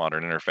modern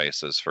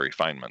interfaces for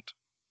refinement,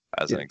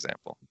 as an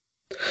example.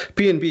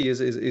 PNP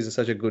is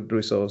such a good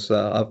resource.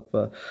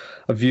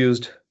 I've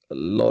used a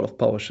lot of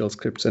PowerShell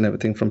scripts and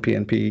everything from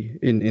PNP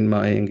in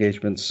my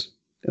engagements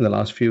in the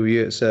last few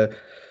years.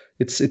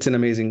 It's an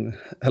amazing,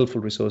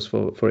 helpful resource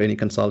for any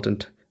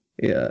consultant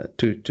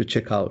to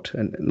check out,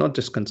 and not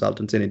just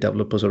consultants, any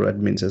developers or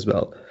admins as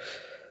well.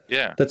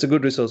 Yeah. That's a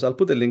good resource. I'll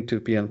put the link to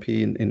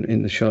PNP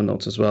in the show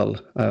notes as well.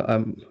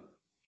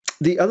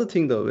 The other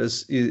thing, though,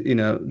 is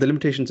the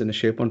limitations in a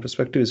SharePoint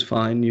perspective is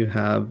fine. You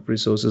have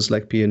resources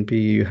like PNP.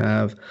 You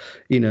have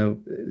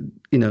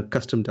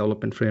custom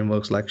development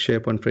frameworks like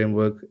SharePoint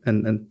framework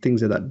and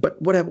things like that.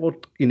 But what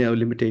about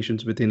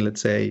limitations within,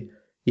 let's say,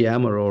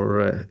 Yammer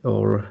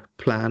or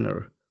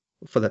Planner,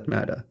 for that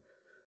matter?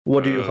 How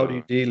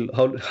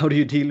do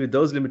you deal with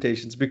those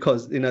limitations?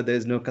 Because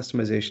there's no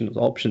customization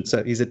option. So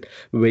is it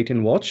wait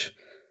and watch,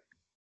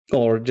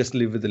 or just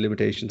live with the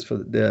limitations for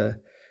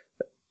the?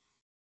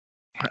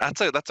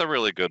 That's a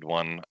really good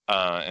one.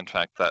 In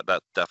fact, that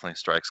definitely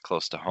strikes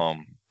close to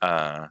home.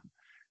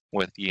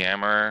 With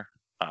Yammer,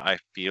 I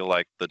feel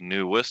like the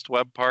newest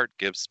web part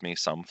gives me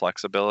some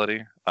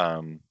flexibility.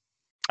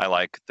 I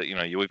like that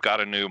we've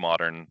got a new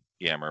modern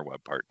Yammer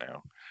web part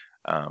now.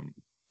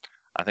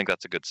 I think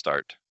that's a good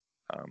start.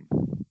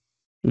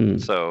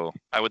 So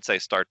I would say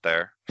start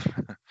there.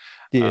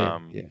 Yeah.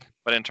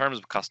 But in terms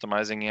of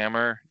customizing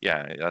Yammer,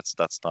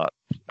 that's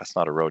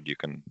not a road you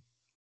can.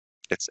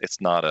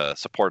 It's not a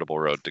supportable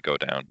road to go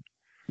down.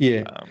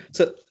 Yeah.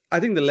 So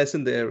I think the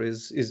lesson there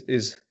is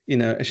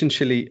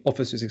essentially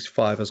Office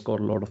 365 has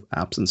got a lot of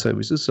apps and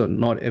services, so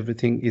not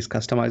everything is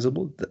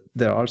customizable.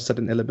 There are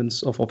certain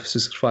elements of Office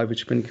 365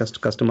 which can be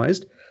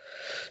customized.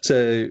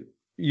 So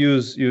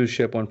use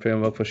SharePoint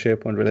framework for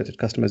SharePoint related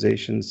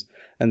customizations,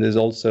 and there's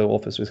also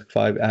Office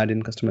 365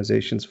 add-in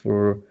customizations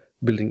for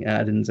building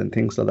add-ins and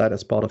things like that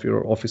as part of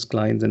your Office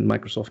clients and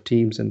Microsoft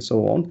Teams and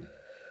so on.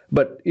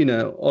 But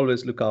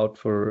always look out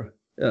for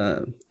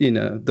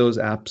those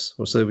apps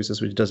or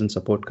services which doesn't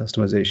support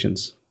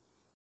customizations.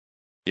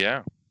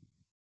 Yeah.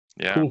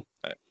 Cool.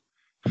 I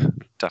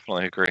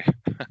definitely agree.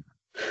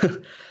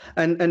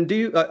 And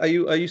are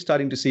you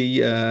starting to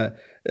see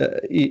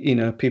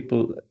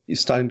people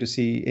starting to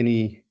see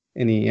any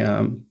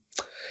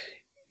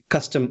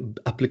custom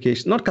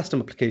applications, not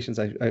custom applications,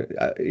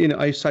 are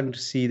you starting to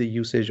see the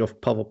usage of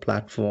Power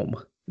Platform,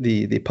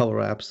 the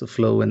Power Apps, the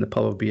Flow and the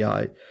Power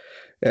BI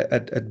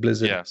at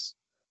Blizzard?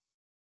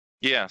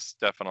 Yes,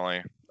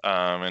 definitely.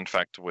 In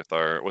fact, with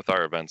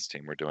our events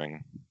team, we're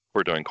doing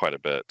quite a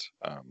bit.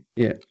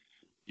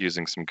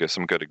 Using some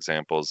good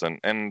examples,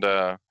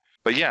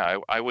 but yeah,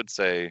 I would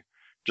say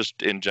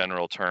just in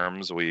general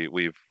terms,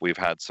 we've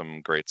had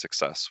some great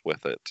success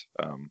with it,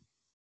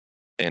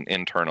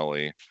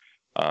 internally.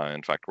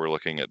 In fact, we're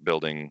looking at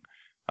building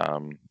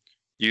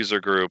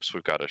user groups.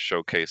 We've got a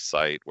showcase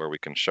site where we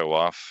can show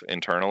off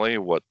internally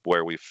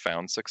where we've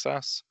found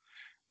success,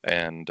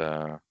 and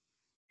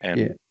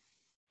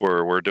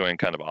we're doing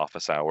kind of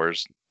office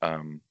hours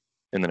in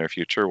the near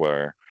future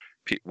where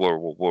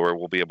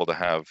we'll be able to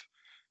have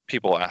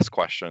people ask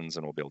questions,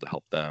 and we'll be able to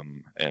help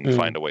them and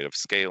find a way of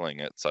scaling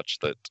it such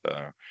that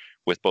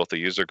with both a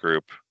user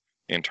group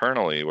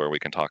internally where we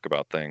can talk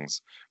about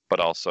things,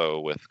 but also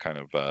with kind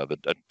of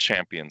a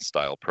champion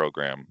style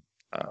program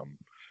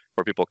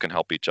where people can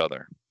help each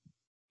other.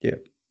 Yeah,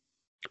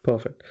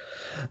 perfect.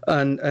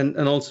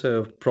 And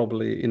also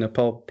probably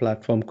Power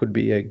Platform could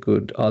be a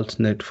good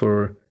alternate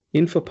for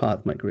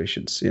InfoPath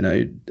migrations.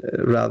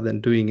 Rather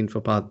than doing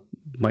InfoPath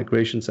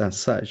migrations as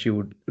such, you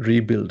would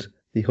rebuild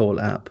the whole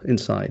app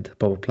inside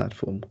Power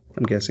Platform,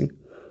 I'm guessing.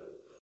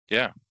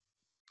 Yeah.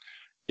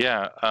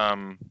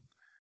 And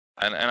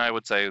I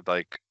would say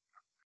like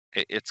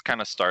it's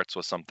kind of starts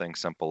with something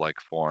simple like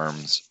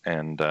forms,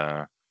 and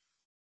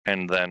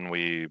then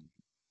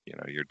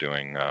you're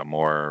doing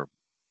more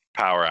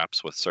Power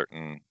Apps with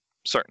certain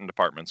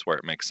departments where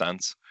it makes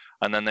sense,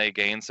 and then they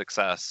gain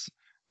success,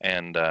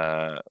 and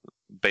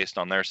based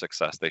on their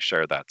success, they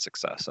share that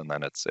success, and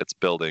then it's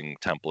building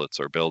templates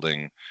or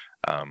building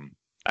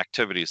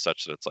activities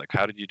such that it's like,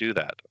 how did you do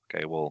that?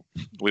 Okay, well,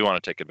 we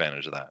want to take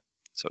advantage of that.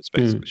 So it's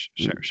basically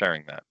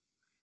sharing that.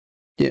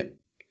 Yeah.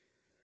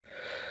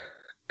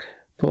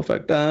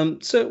 Perfect.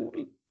 So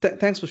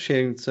thanks for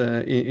sharing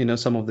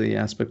some of the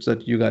aspects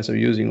that you guys are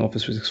using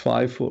Office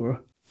 365 for.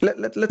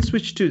 Let's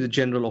switch to the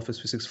general Office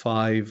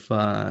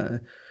 365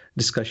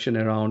 discussion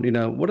around,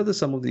 what are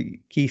some of the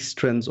key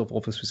strengths of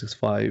Office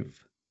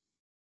 365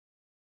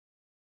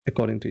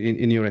 according to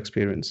in your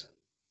experience?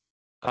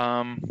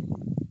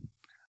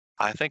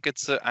 I think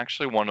it's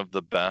actually one of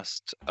the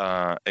best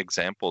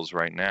examples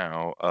right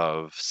now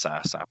of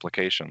SaaS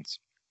applications.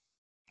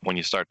 When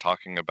you start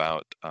talking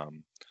about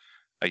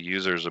a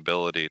user's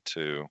ability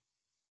to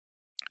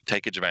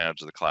take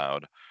advantage of the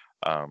cloud,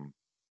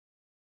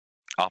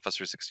 Office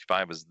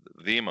 365 is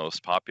the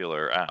most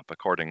popular app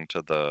according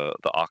to the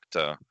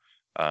Okta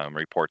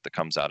report that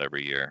comes out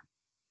every year.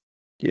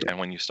 Yeah. And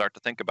when you start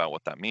to think about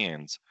what that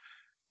means,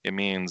 it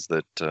means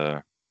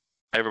that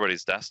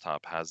everybody's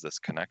desktop has this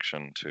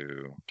connection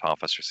to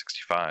Office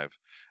 365.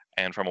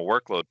 And from a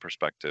workload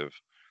perspective,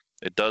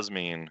 it does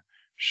mean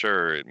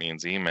sure, it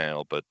means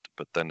email, but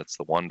then it's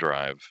the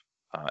OneDrive,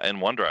 and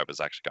OneDrive has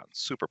actually gotten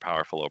super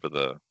powerful over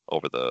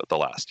the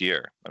last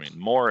year. I mean,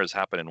 more has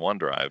happened in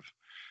OneDrive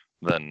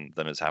than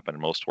has happened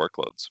in most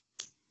workloads.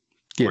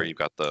 Yeah. Where you've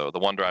got the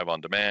OneDrive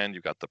on demand,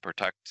 you've got the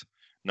protect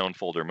known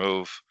folder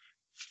move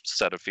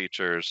set of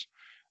features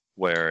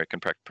where it can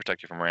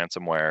protect you from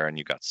ransomware, and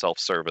you got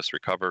self-service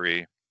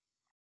recovery,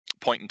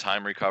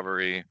 point-in-time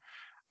recovery.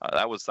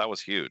 That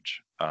was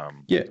huge.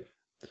 Yeah.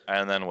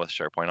 And then with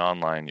SharePoint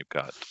Online, you've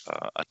got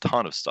a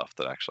ton of stuff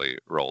that actually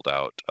rolled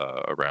out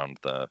around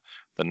the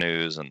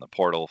news and the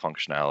portal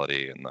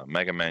functionality and the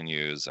mega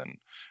menus and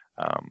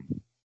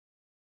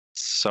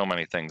so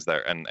many things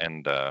there. And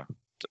to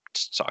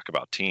talk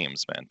about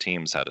Teams, man,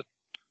 Teams had a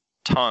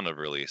ton of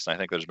release, and I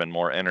think there's been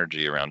more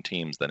energy around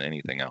Teams than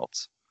anything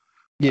else.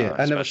 Yeah,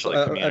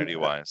 especially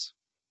community-wise.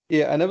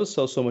 Yeah, I never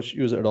saw so much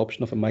user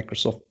adoption of a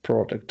Microsoft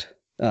product.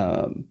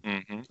 Or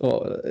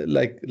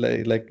like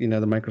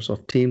the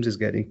Microsoft Teams is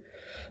getting.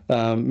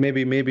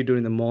 Maybe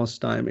during the Moz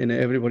time,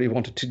 everybody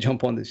wanted to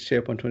jump on this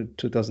SharePoint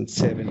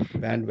 2007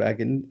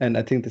 bandwagon, and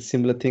I think the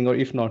similar thing, or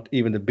if not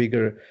even the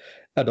bigger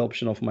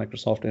adoption of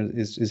Microsoft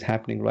is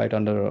happening right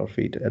under our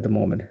feet at the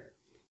moment.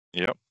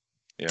 Yep.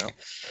 Yeah.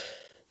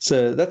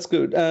 So that's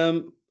good.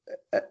 And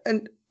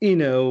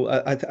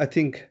I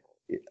think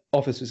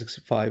Office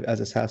 365 as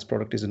a SaaS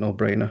product is a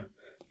no-brainer.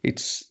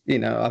 It's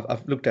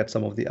I've looked at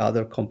some of the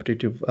other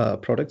competitive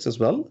products as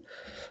well,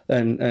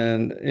 and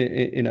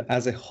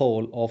as a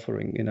whole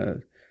offering,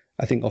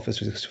 I think Office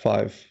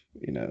 365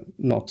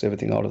 knocks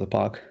everything out of the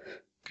park.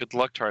 Good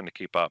luck trying to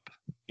keep up.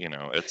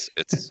 It's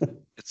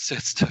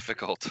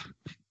difficult.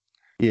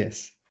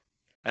 Yes.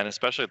 And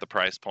especially at the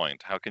price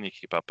point, how can you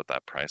keep up at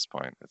that price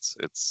point?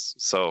 It's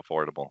so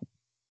affordable.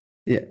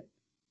 Yeah.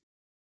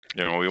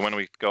 When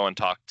we go and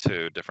talk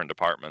to different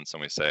departments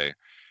and we say,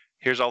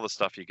 "Here's all the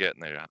stuff you get,"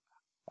 and they,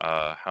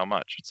 how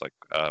much? It's like,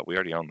 we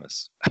already own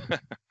this.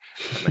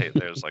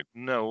 They're just like,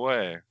 no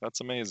way, that's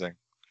amazing.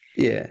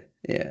 Yeah.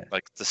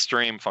 Like the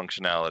stream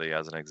functionality,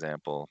 as an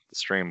example, the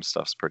stream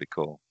stuff's pretty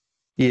cool.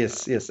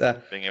 Yes.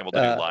 Being able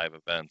to do live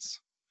events.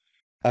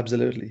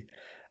 Absolutely.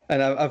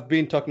 And I've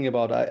been talking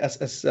about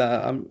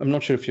I'm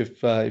not sure if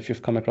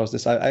you've come across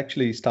this. I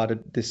actually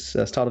started this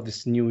start of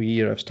this new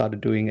year. I've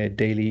started doing a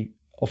daily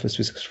Office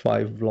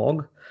 365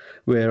 vlog,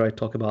 where I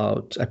talk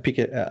about I pick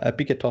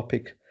a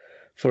topic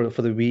for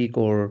the week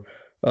or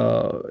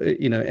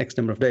X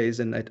number of days,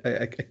 and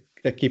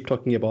I keep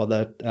talking about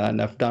that.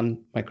 And I've done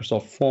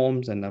Microsoft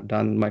Forms and I've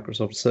done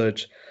Microsoft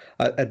Search.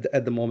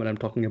 At the moment, I'm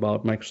talking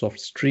about Microsoft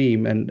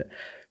Stream, and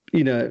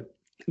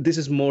this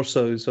is more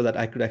so that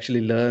I could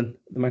actually learn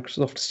the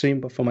Microsoft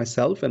Stream for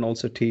myself and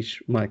also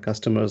teach my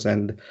customers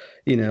and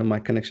my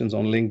connections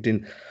on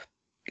LinkedIn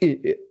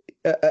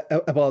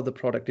about the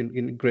product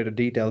in greater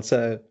detail.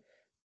 So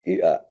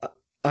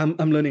I'm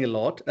learning a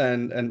lot,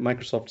 and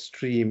Microsoft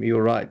Stream,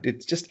 you're right,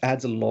 it just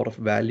adds a lot of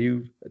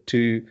value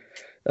to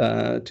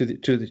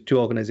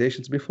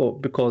organizations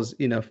because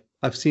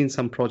I've seen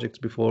some projects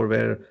before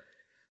where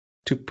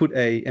to put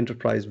a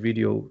enterprise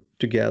video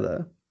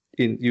together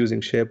in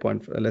using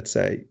SharePoint, let's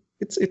say,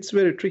 it's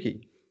very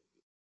tricky,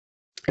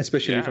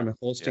 especially from a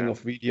hosting of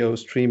video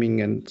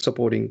streaming and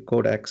supporting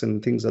codecs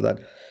and things like that.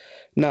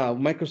 Now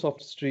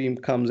Microsoft Stream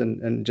comes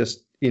and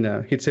just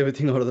hits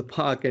everything out of the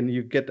park, and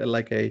you get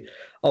a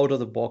out of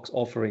the box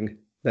offering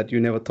that you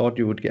never thought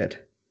you would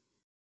get.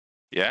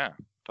 Yeah,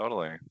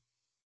 totally.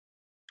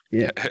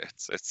 Yeah,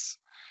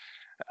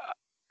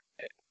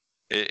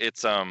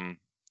 it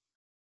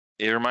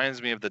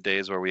reminds me of the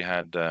days where we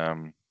had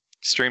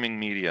streaming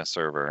media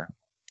server,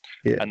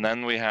 and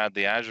then we had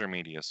the Azure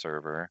media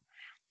server,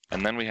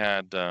 and then we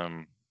had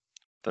the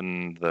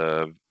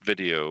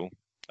video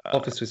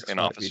Office 365 in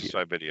Office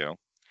 365 video.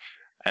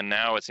 And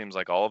now it seems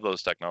like all of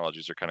those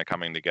technologies are kind of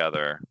coming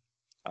together.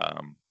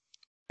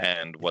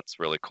 And what's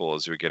really cool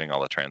is you're getting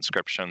all the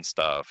transcription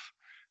stuff.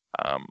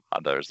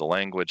 There's the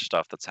language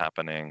stuff that's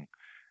happening,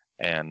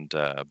 and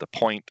the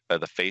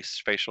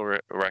facial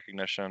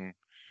recognition.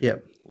 Yeah,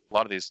 a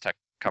lot of these tech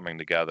coming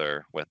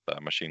together with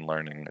machine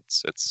learning.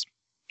 It's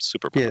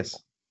super powerful.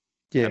 Yes.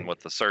 Yeah, and with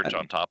the search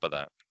on top of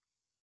that.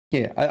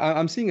 Yeah,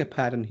 I'm seeing a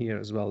pattern here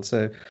as well.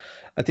 So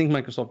I think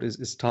Microsoft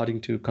is starting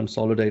to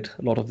consolidate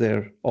a lot of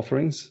their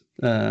offerings,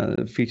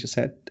 feature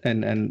set,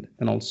 and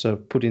also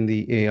put in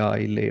the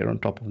AI layer on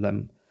top of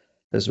them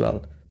as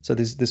well. So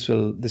this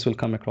will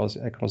come across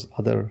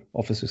other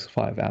Office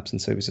 365 apps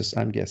and services,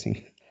 I'm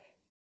guessing.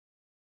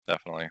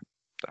 Definitely.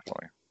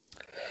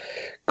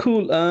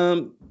 Cool.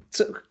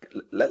 So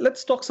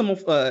let's talk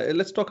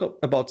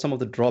about some of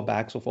the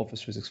drawbacks of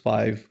Office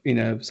 365.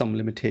 Some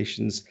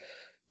limitations.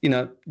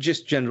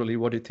 Just generally,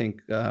 what do you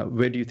think?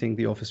 Where do you think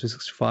the Office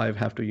 365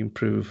 have to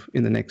improve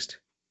in the next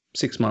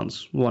 6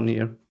 months, 1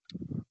 year?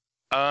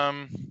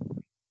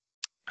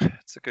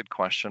 It's a good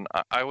question.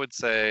 I would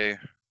say,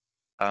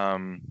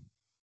 well,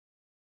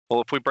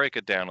 if we break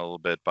it down a little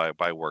bit by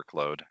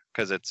workload,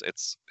 because it's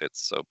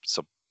so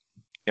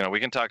we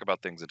can talk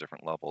about things at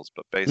different levels,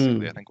 but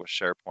basically, I think with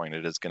SharePoint,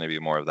 it is going to be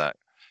more of that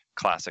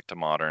classic to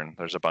modern.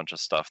 There's a bunch of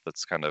stuff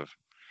that's kind of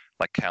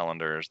like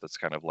calendars that's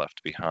kind of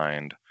left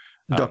behind.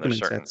 There's Document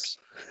certain sets.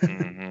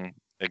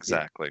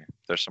 exactly.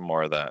 There's some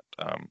more of that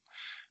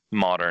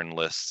modern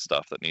list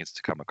stuff that needs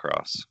to come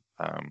across.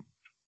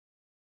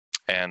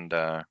 And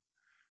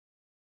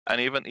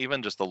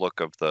even just the look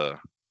of the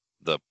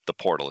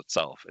portal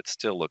itself, it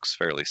still looks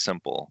fairly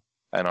simple,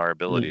 and our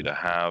ability to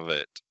have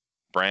it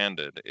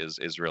branded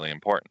is really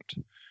important.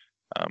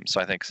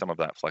 So I think some of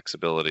that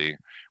flexibility,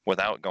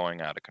 without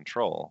going out of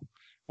control,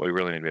 we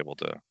really need to be able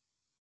to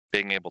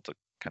being able to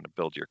kind of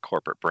build your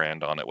corporate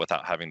brand on it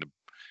without having to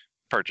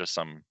purchase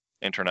some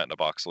internet in a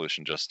box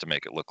solution just to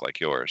make it look like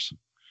yours.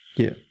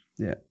 Yeah.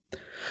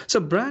 So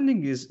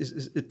branding is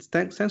it's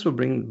thanks for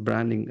bringing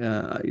branding.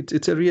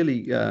 It's a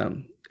really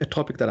a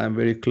topic that I'm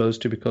very close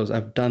to, because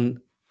I've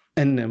done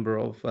a number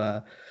of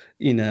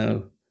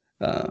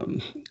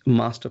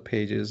master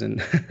pages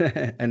and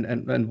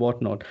and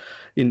whatnot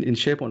in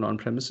SharePoint on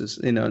premises.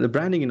 The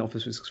branding in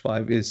Office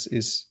 365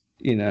 is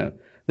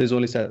there's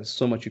only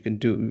so much you can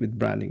do with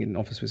branding in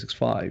Office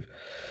 365,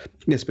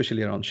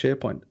 especially around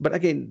SharePoint. But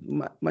again,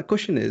 my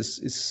question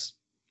is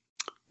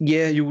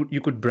yeah,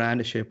 you could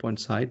brand a SharePoint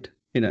site,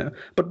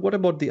 but what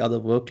about the other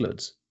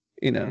workloads?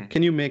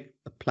 Can you make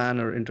a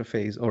planner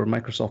interface or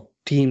Microsoft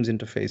Teams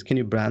interface? Can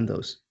you brand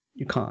those?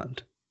 You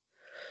can't.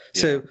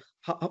 Yeah. So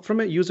from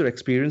a user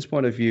experience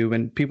point of view,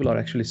 when people are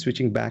actually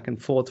switching back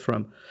and forth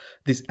from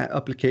these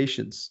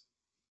applications,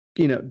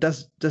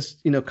 does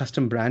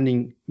custom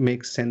branding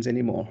make sense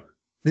anymore?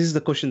 This is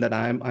the question that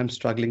I'm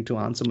struggling to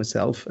answer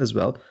myself as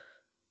well.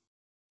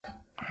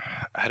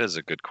 That is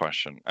a good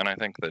question, and I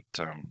think that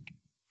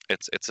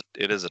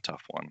it is a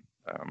tough one.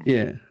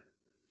 Yeah.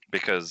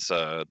 Because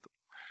the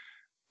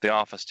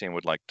Office team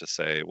would like to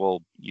say,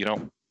 well, you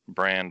don't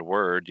brand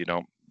Word, you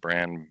don't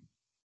brand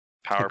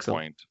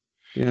PowerPoint,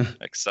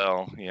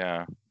 Excel,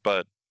 yeah,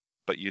 but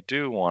you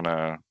do want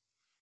to,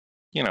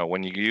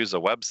 when you use a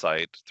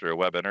website through a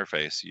web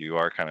interface, you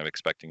are kind of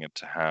expecting it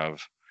to have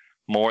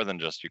more than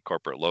just your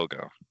corporate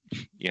logo.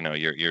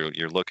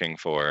 You're looking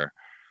for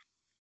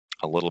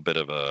a little bit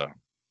of a,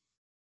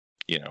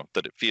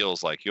 that it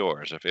feels like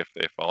yours.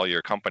 If all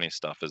your company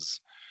stuff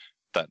is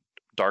that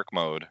dark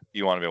mode,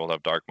 you want to be able to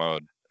have dark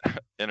mode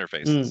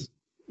interfaces.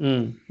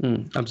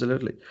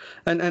 Absolutely.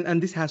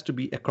 And this has to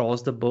be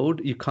across the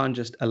board. You can't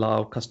just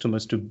allow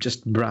customers to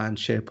just brand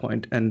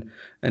SharePoint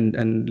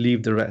and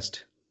leave the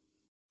rest.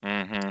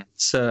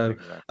 So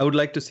exactly. I would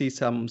like to see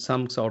some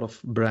sort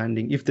of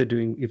branding if they're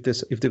going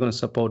to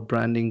support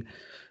branding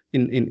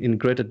in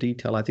greater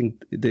detail. I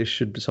think they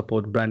should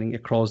support branding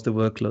across the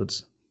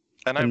workloads.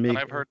 And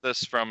I've heard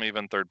this from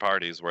even third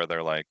parties where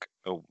they're like,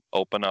 oh,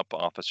 open up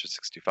Office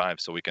 365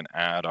 so we can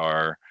add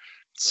our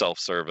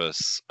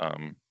self-service,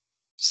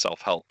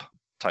 self-help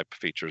type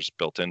features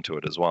built into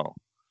it as well.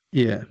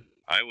 Yeah.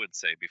 I would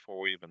say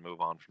before we even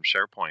move on from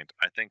SharePoint,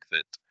 I think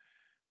that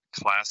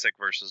classic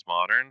versus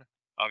modern,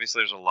 obviously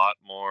there's a lot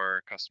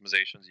more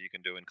customizations you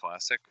can do in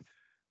classic,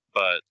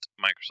 but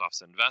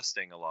Microsoft's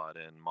investing a lot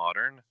in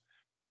modern.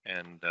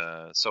 And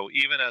so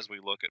even as we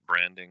look at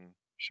branding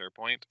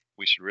SharePoint,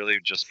 we should really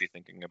just be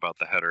thinking about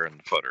the header and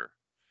the footer.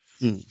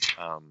 And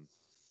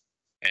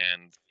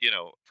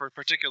for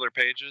particular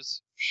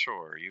pages,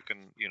 sure, you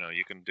can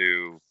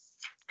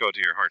go to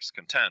your heart's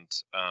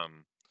content.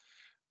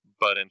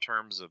 But in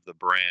terms of the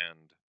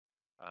brand,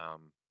 I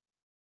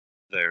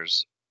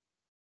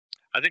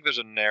think there's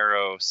a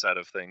narrow set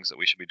of things that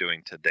we should be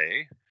doing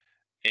today,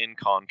 in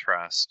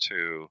contrast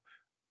to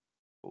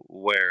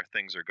where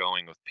things are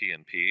going with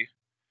P&P.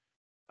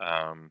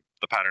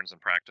 The patterns and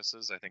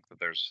practices, I think that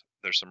there's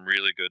some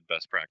really good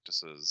best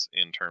practices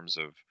in terms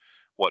of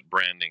what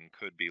branding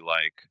could be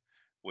like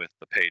with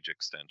the page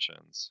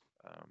extensions,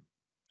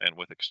 and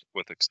with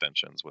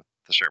extensions with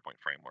the SharePoint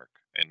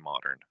framework in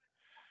modern.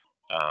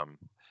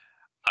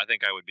 I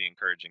think I would be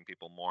encouraging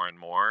people more and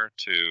more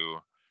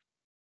to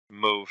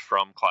move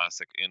from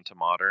classic into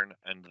modern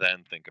and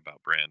then think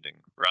about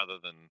branding, rather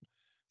than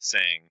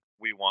saying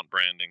we want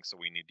branding so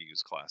we need to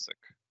use classic.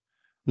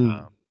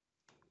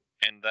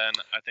 And then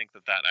I think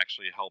that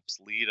actually helps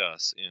lead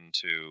us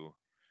into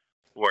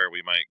where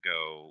we might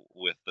go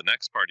with the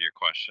next part of your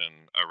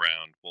question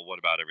around, well, what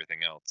about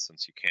everything else,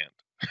 since you can't?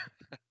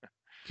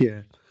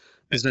 Yeah,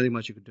 there's nothing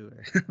much you could do.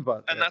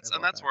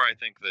 That's where I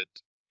think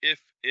that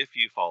if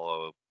you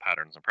follow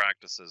patterns and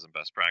practices and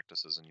best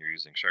practices, and you're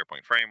using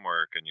SharePoint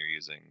framework and you're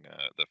using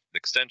the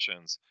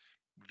extensions,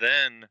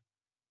 then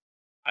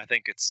I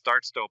think it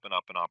starts to open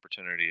up an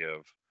opportunity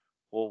of,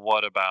 well,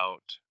 what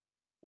about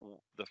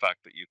the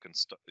fact that you can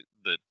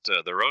the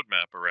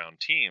roadmap around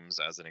Teams,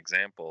 as an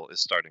example,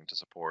 is starting to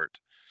support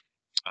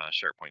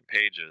SharePoint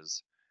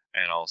pages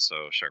and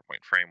also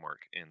SharePoint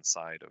framework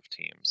inside of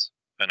Teams.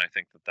 And I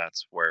think that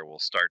that's where we'll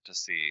start to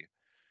see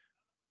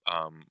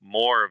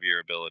more of your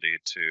ability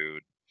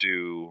to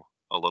do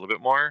a little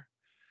bit more.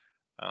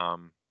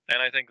 And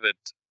I think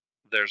that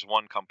there's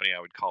one company I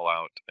would call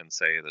out and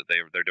say that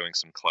they're doing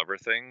some clever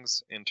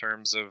things in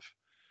terms of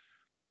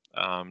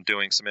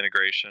doing some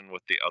integration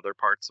with the other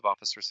parts of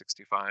Office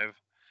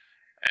 365.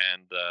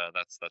 and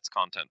that's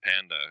Content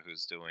Panda,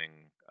 who's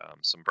doing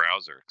some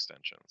browser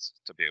extensions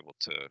to be able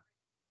to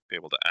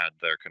add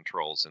their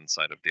controls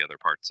inside of the other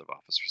parts of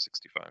Office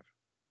 365.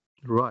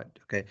 Right.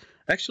 Okay.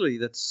 Actually,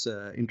 that's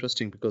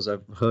interesting because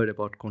I've heard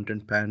about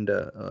Content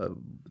Panda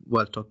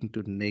while talking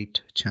to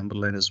Nate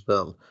Chamberlain as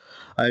well.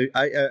 I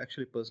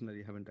actually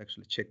personally haven't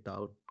actually checked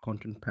out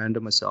Content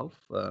Panda myself.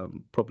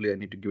 Probably I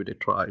need to give it a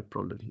try.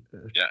 Probably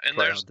Yeah, and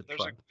try there's out the there's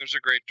trial. a there's a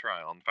great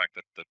trial. In fact,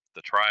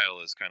 the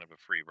trial is kind of a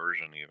free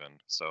version even.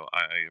 So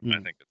I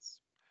Mm. think it's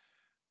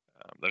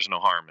there's no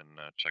harm in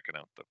checking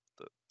out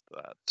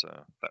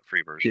that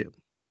free version. Yeah.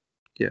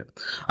 Yeah,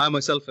 I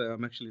myself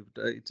am actually.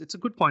 It's a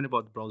good point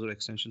about the browser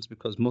extensions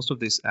because most of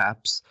these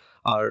apps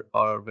are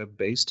web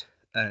based,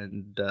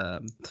 and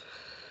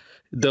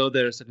though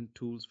there are certain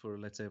tools for,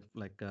 let's say,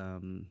 like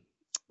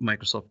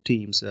Microsoft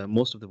Teams,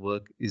 most of the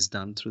work is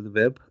done through the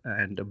web,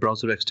 and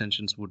browser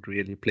extensions would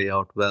really play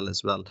out well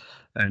as well.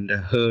 And I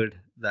heard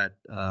that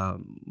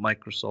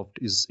Microsoft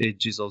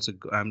Edge is also.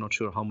 I'm not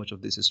sure how much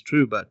of this is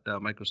true, but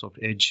Microsoft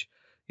Edge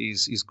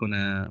is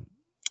gonna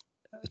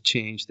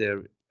change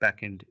their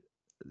backend,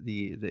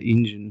 the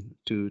engine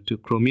to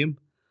Chromium.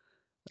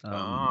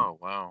 Oh,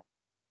 wow.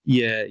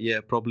 Yeah,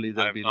 probably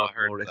there'll I've be a not lot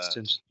heard more that.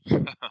 extension.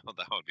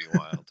 That would be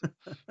wild.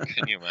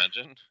 Can you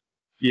imagine?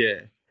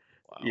 Yeah,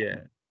 Wow,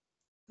 yeah.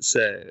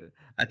 So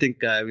I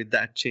think with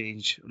that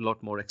change, a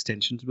lot more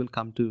extensions will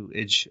come to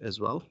Edge as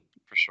well.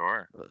 for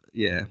sure.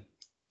 Yeah,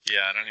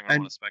 Yeah, I don't even want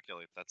and to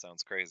speculate. That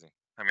sounds crazy.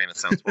 I mean, it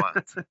sounds wild.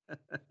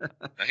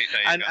 Now you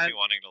got me and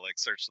wanting to like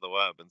search the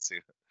web and see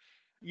who else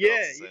yeah,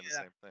 is saying the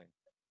yeah, same thing.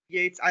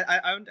 yeah. It's I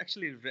haven't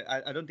actually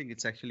I don't think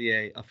it's actually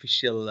a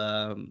official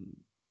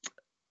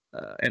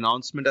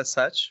announcement as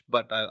such,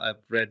 but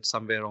I've read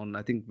somewhere on,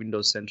 I think,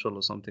 Windows Central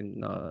or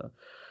something, or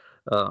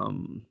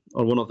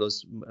one of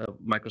those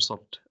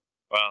Microsoft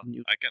Well,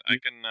 new. I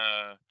can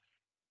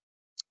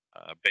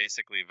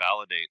basically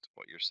validate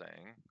what you're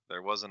saying.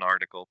 There was an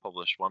article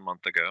published 1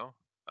 month ago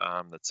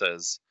that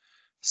says,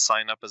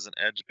 "Sign up as an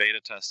Edge beta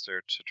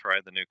tester to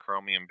try the new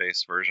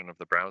Chromium-based version of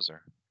the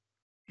browser."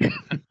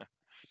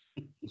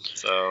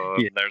 So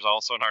Yeah, there's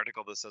also an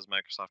article that says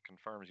Microsoft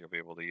confirms you'll be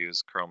able to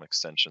use Chrome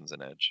extensions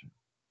in Edge.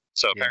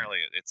 So yeah, apparently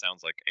it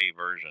sounds like a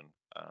version.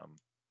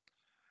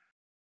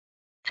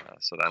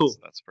 So cool.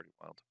 that's pretty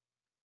wild.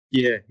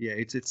 Yeah.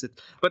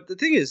 But the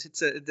thing is,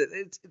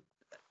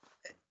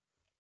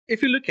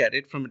 if you look at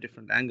it from a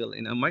different angle,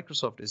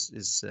 Microsoft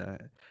is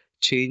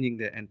changing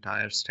their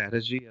entire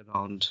strategy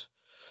around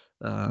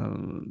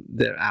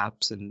their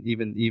apps, and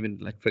even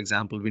like, for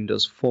example,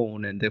 Windows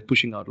Phone, and they're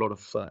pushing out a lot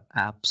of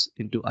apps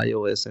into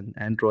iOS and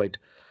Android,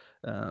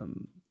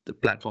 the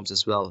platforms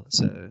as well.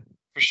 So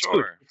For it's good.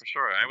 sure, for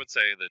sure. I would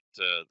say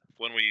that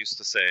when we used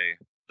to say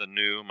the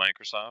new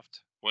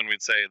Microsoft, when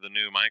we'd say the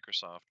new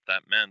Microsoft,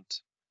 that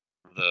meant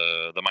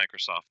the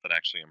Microsoft that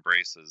actually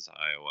embraces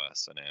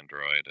iOS and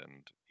Android,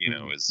 and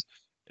Mhm.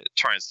 it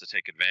tries to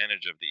take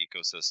advantage of the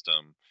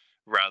ecosystem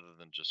rather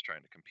than just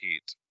trying to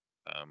compete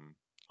um,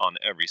 on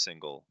every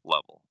single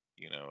level.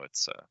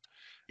 It's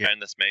Yeah.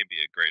 and this may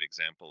be a great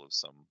example of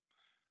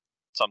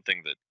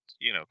something that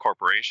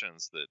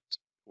corporations that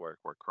where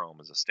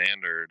Chrome is a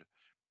standard,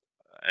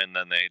 and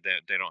then they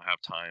don't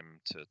have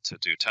time to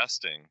do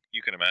testing.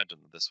 You can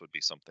imagine that this would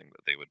be something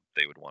that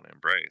they would want to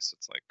embrace.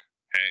 It's like,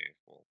 hey,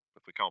 well,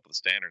 if we come up with a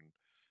standard,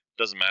 it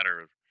doesn't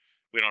matter.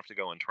 We don't have to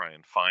go and try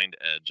and find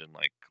Edge and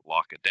like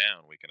lock it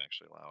down. We can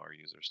actually allow our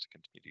users to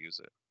continue to use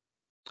it.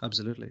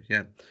 Absolutely,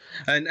 yeah,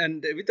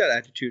 and with that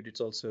attitude,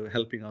 it's also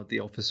helping out the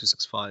Office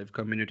 365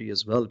 community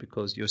as well,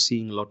 because you're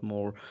seeing a lot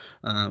more,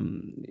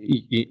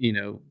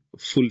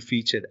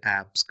 full-featured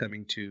apps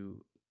coming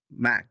to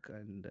Mac,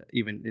 and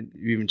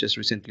even just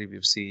recently,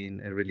 we've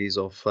seen a release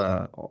of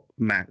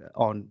Mac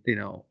on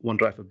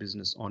OneDrive for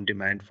Business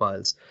on-demand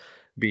files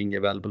being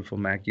available for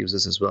Mac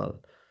users as well.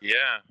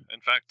 Yeah,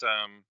 in fact,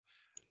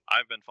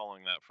 I've been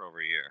following that for over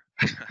a year.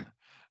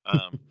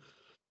 um,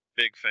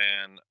 Big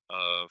fan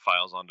of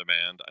files on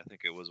demand. I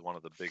think it was one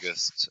of the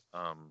biggest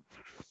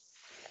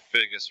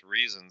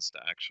reasons to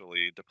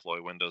actually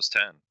deploy Windows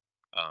 10.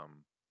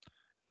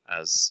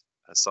 As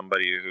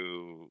somebody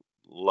who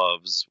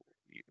loves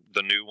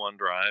the new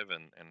OneDrive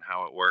and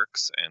how it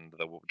works and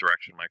the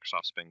direction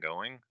Microsoft's been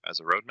going as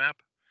a roadmap,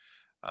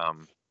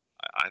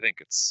 I think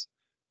it's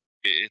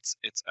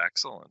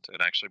excellent.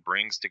 It actually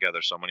brings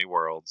together so many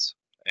worlds,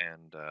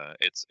 and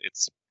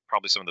it's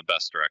probably some of the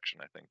best direction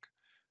I think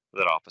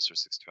that Office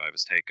 365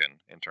 has taken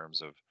in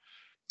terms of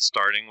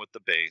starting with the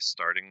base,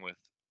 starting with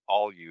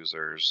all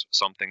users,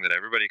 something that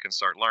everybody can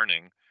start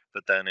learning,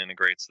 that then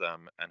integrates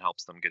them and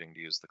helps them getting to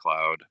use the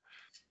cloud,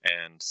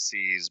 and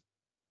sees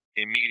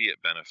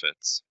immediate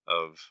benefits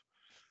of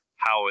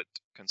how it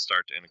can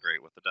start to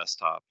integrate with the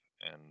desktop,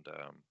 and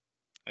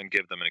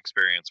give them an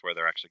experience where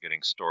they're actually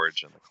getting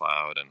storage in the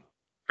cloud, and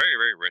very,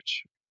 very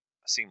rich,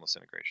 seamless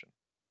integration.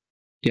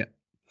 Yeah.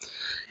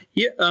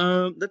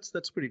 Yeah,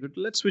 that's pretty good.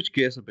 Let's switch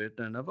gears a bit,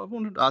 and I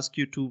wanted to ask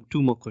you two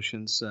more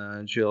questions,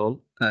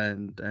 Joel,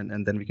 and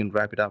then we can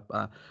wrap it up.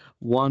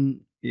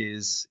 One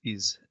is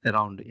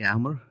around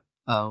Yammer.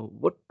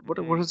 What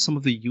are some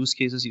of the use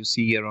cases you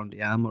see around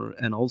Yammer,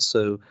 and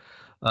also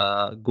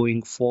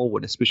going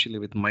forward, especially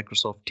with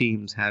Microsoft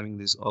Teams having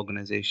this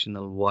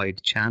organizational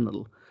wide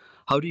channel?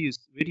 Where do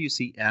you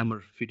see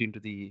Yammer fit into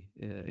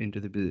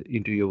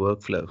your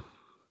workflow?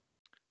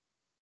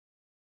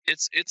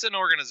 It's an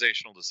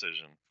organizational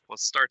decision.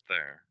 Let's start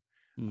there.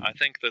 Mm. I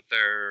think that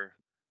there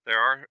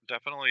are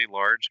definitely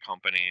large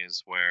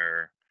companies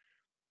where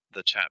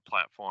the chat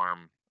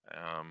platform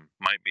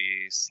might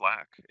be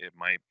Slack. It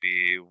might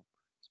be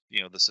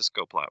the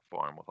Cisco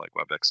platform with like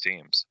WebEx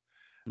Teams,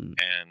 Mm.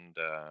 and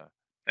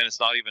it's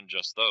not even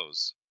just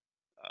those.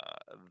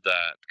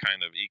 That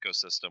kind of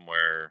ecosystem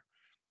where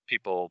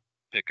people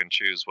pick and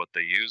choose what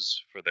they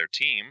use for their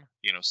team.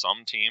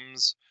 Some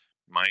teams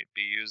might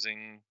be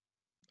using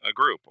a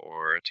group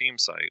or a team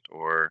site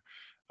or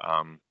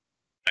um,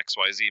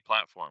 XYZ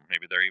platform.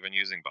 Maybe they're even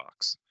using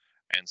Box.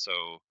 And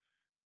so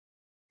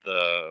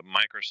the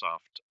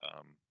Microsoft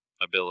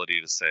ability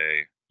to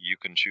say you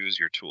can choose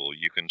your tool,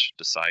 you can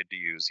decide to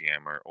use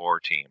Yammer or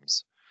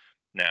Teams.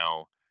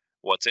 Now,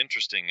 what's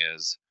interesting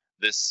is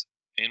this,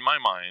 in my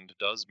mind,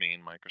 does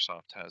mean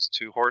Microsoft has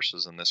two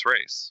horses in this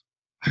race.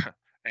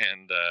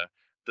 And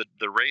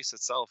the race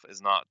itself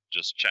is not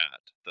just chat.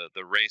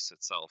 The race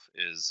itself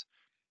is,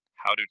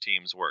 how do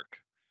teams work?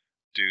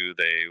 Do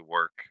they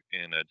work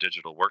in a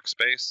digital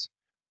workspace,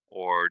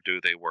 or do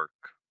they work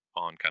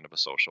on kind of a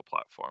social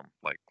platform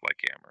like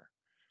Yammer?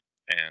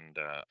 And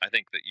I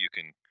think that you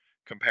can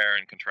compare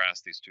and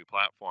contrast these two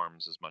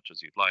platforms as much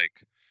as you'd like.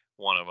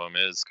 One of them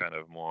is kind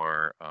of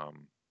more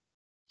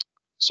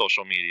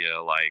social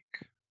media, like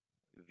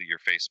your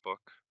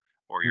Facebook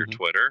or your Mm-hmm.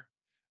 Twitter,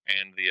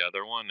 and the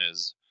other one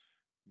is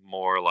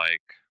more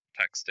like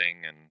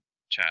texting and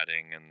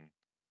chatting and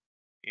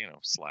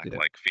Slack Yeah.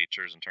 like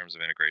features in terms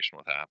of integration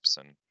with apps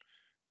um,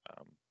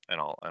 and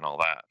all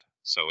that.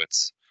 So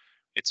it's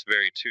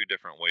very two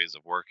different ways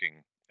of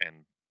working.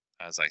 And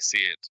as I see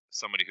it,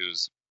 somebody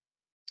who's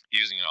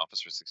using an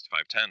Office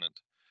 365 tenant,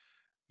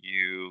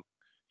 you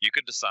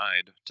could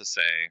decide to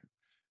say,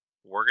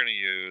 we're going to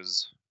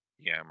use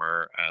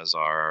Yammer as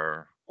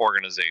our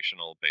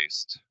organizational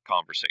based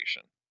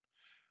conversation,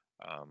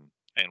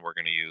 and we're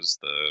going to use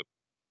the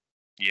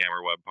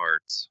Yammer web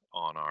parts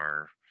um,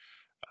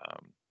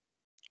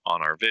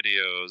 on our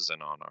videos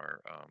and on our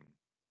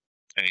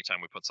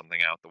anytime we put something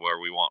out where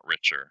we want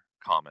richer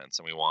comments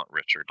and we want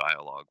richer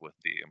dialogue with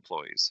the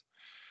employees.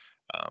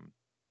 Um,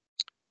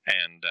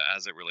 and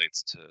as it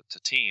relates to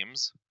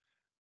teams,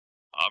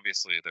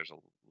 obviously there's a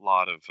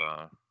lot of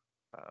um,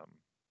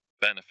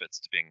 benefits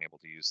to being able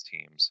to use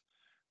Teams,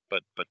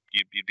 but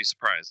you'd be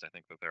surprised. I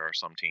think that there are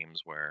some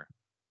teams where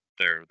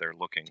they're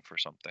looking for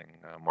something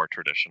more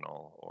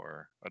traditional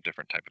or a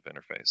different type of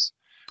interface.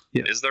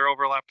 Yeah. Is there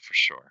overlap? For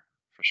sure.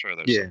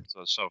 There's Yeah.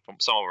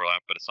 some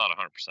overlap, but it's not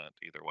 100%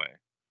 either way.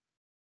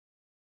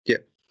 Yeah.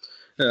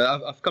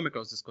 I've come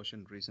across this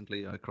question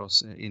recently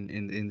across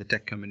in the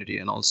tech community,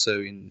 and also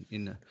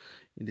in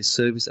the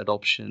service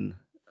adoption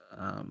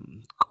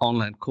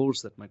online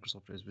course that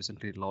Microsoft has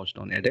recently launched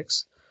on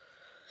edX.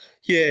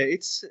 Yeah,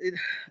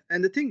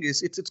 and the thing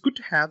is, it's good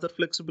to have that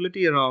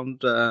flexibility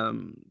around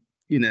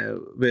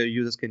where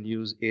users can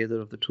use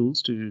either of the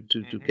tools to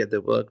get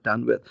their work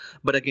done with.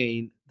 But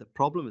again, the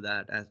problem with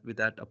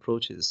that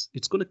approach is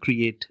it's going to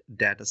create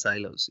data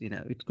silos.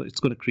 It's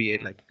going to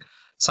create, like,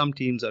 some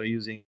teams are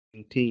using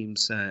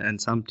Teams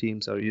and some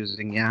teams are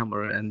using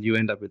Yammer, and you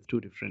end up with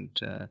two different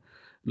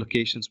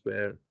locations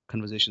where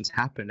conversations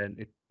happen.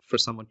 And for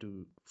someone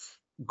to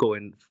go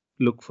and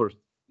look for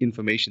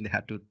information, they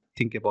have to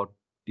think about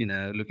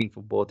looking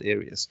for both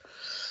areas.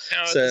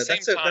 At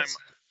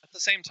the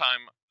same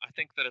time, I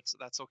think that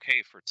that's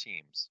okay for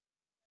teams.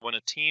 When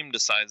a team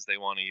decides they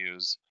want to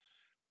use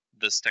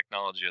this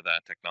technology or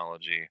that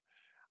technology,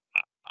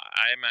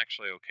 I'm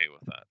actually okay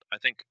with that. I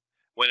think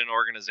when an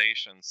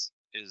organization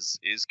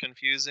is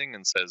confusing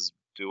and says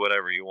do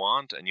whatever you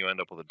want, and you end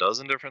up with a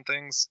dozen different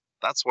things,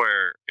 that's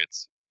where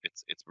it's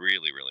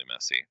really, really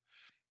messy.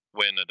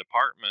 When a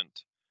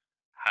department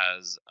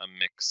has a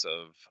mix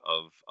of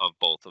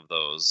both of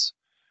those,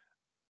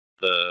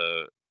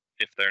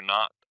 if they're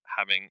not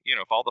having,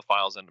 if all the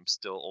files end up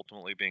still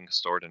ultimately being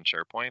stored in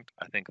SharePoint,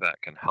 I think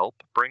that can help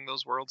bring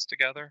those worlds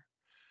together.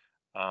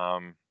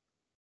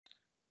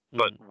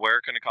 But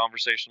where can a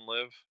conversation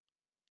live?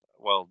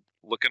 Well,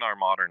 look in our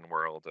modern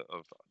world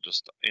of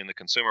just in the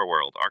consumer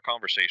world, our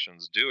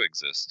conversations do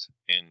exist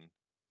in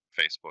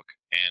Facebook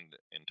and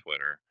in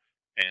Twitter.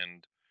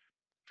 And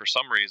for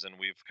some reason,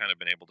 we've kind of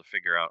been able to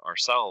figure out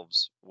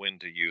ourselves when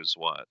to use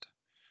what.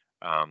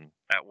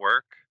 At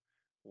work,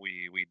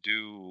 we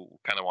do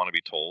kind of want to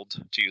be told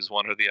to use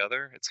one or the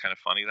other. It's kind of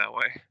funny that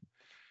way.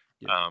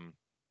 Yeah.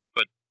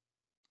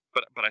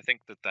 But I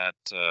think that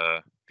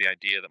the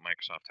idea that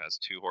Microsoft has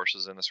two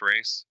horses in this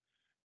race,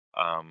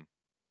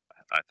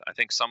 I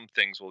think some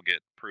things will get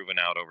proven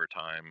out over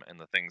time, and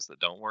the things that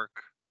don't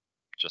work,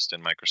 just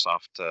in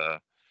Microsoft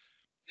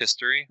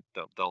history,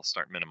 they'll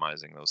start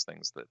minimizing those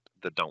things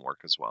that don't work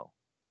as well.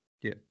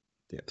 Yeah.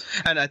 Yeah,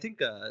 and I think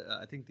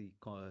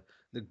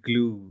the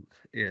glue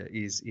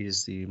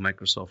is the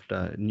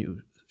Microsoft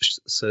new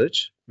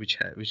search, which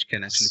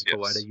can actually Yes,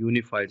 provide a yes.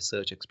 unified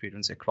search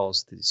experience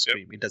across the Yep,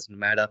 stream. It doesn't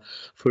matter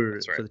for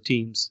that's right. the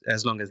teams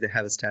as long as they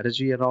have a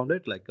strategy around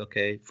it. Like,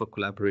 okay, for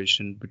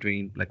collaboration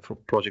between, like, for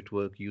project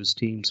work, use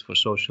Teams. For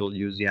social,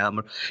 use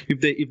Yammer. If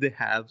they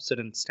have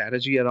certain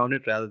strategy around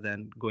it, rather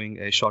than going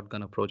a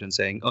shotgun approach and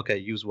saying, okay,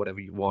 use whatever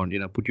you want.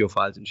 Put your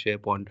files in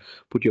SharePoint,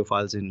 put your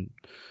files in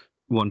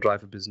OneDrive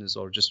for Business,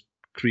 or just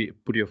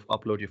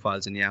upload your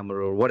files in Yammer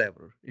or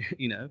whatever.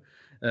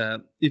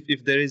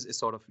 If there is a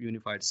sort of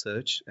unified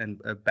search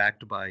and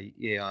backed by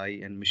AI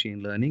and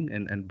machine learning,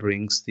 and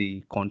brings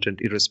the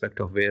content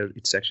irrespective of where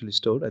it's actually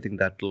stored, I think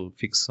that will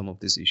fix some of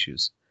these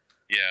issues.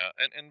 Yeah,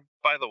 and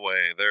by the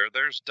way,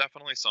 there's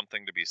definitely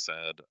something to be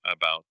said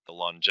about the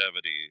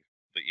longevity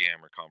that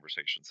Yammer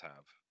conversations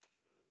have.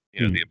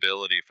 The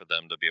ability for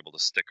them to be able to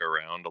stick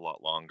around a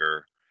lot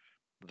longer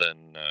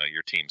than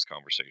your team's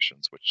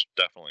conversations, which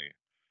definitely,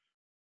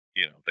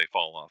 they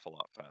fall off a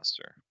lot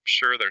faster.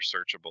 Sure, they're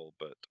searchable,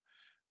 but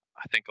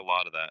I think a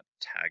lot of that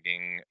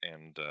tagging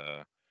and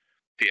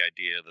the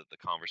idea that the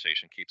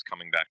conversation keeps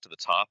coming back to the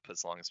top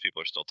as long as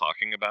people are still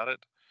talking about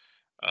it,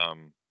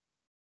 um,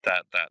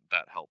 that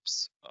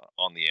helps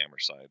on the Yammer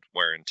side.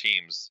 Where in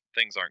Teams,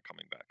 things aren't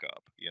coming back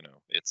up.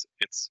 It's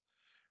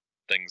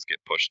things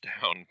get pushed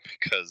down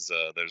because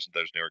there's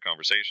newer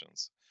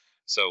conversations.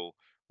 So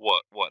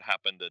what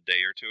happened a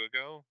day or two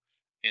ago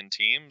in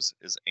Teams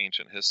is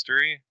ancient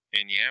history.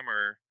 In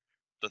Yammer,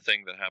 the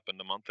thing that happened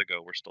a month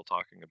ago, we're still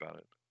talking about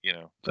it.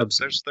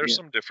 Absolutely. There's Yeah.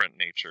 some different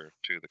nature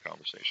to the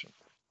conversation.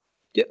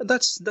 Yeah,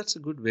 that's a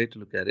good way to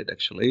look at it.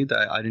 Actually,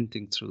 I didn't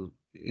think through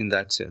in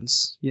that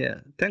sense.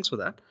 Yeah, thanks for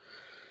that.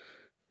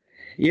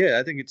 Yeah,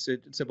 I think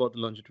it's about the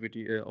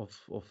longevity of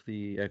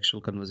the actual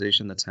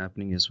conversation that's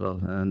happening as well,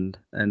 and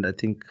I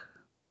think,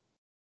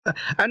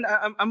 and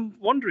I'm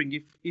wondering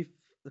if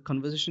the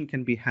conversation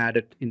can be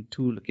had in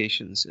two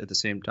locations at the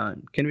same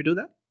time. Can we do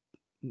that?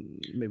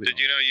 Maybe Did not.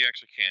 you know you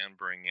actually can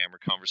bring Yammer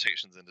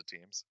conversations into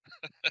Teams?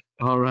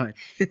 All right.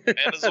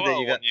 And as There well,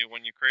 you go.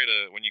 when you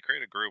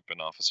create a group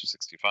in Office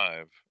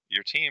 365,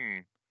 your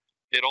team,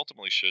 it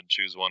ultimately should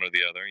choose one or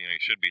the other. You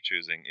should be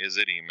choosing, is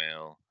it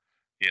email,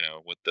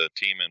 with the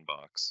team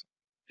inbox,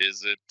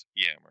 is it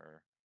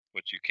Yammer,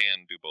 which you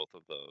can do both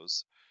of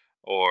those,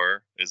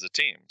 or is it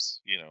Teams?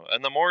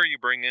 And the more you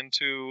bring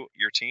into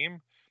your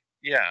team,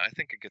 yeah, I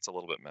think it gets a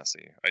little bit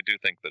messy. I do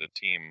think that a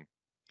team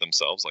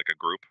themselves, like a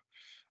group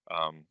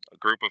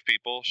of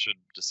people, should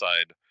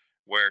decide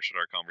where should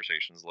our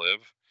conversations live.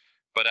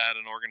 But at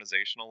an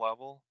organizational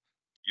level,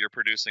 you're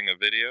producing a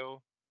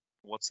video.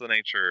 What's the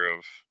nature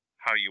of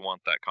how you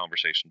want that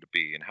conversation to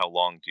be, and how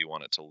long do you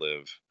want it to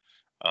live?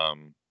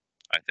 Um,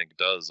 I think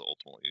does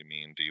ultimately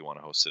mean, do you want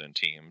to host it in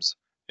Teams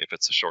if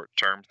it's a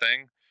short-term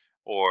thing,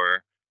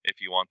 or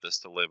if you want this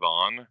to live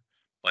on,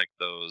 like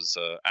those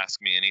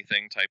Ask Me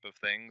Anything type of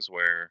things,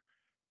 where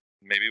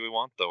maybe we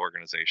want the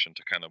organization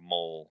to kind of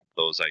mull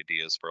those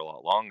ideas for a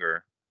lot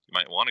longer. You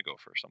might want to go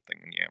for something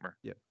in Yammer.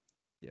 Yeah,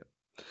 yeah.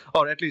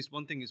 Or at least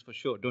one thing is for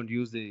sure: don't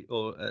use the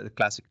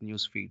classic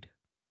news feed.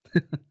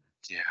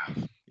 Yeah,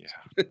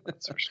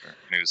 that's for sure.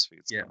 News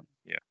feed's Yeah. gone.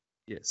 Yeah.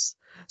 Yes.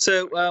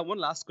 So one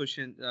last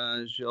question,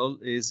 Joel,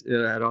 is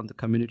around the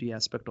community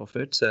aspect of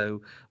it.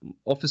 So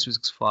Office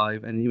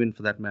 365, and even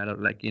for that matter,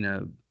 like,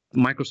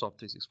 Microsoft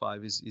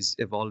 365 is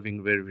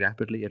evolving very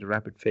rapidly at a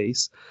rapid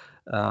pace.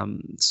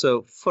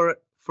 So for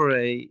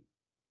a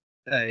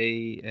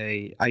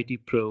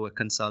IT pro, a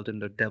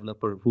consultant, a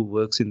developer who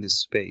works in this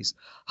space,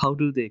 how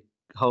do they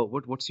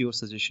what's your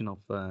suggestion of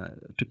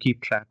to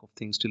keep track of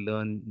things, to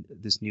learn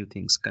these new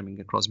things coming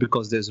across?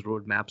 Because there's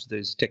roadmaps,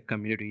 there's tech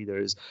community,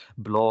 there's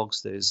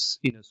blogs, there's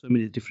so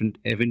many different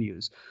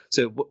avenues.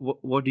 So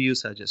what do you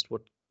suggest?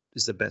 What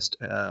is the best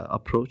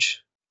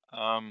approach?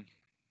 Um,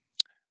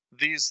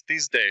 these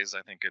days,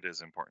 I think it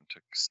is important to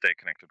stay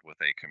connected with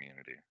a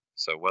community.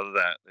 So whether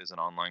that is an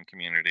online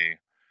community,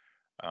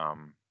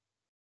 um,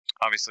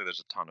 obviously there's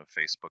a ton of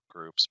Facebook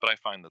groups, but I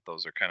find that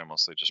those are kind of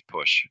mostly just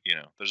push.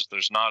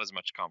 There's not as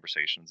much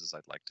conversations as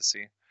I'd like to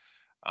see.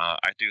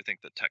 I do think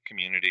the tech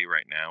community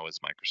right now is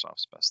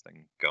Microsoft's best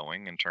thing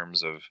going in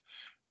terms of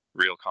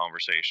real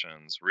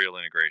conversations, real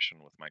integration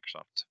with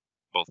Microsoft,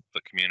 both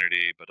the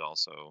community, but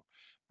also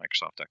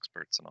Microsoft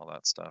experts and all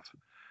that stuff.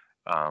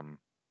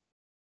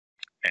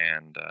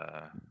 And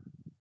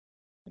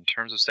in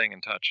terms of staying in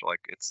touch, like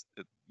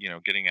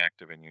getting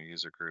active in your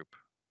user group.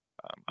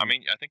 I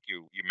mean, I think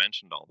you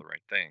mentioned all the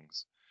right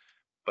things,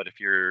 but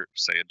if you're,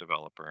 say, a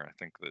developer, I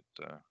think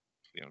that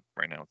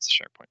right now it's the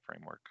SharePoint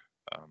framework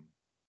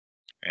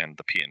and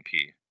the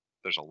PNP.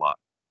 There's a lot,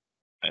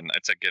 and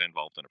I'd say get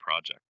involved in a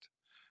project,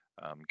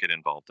 get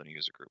involved in a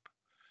user group.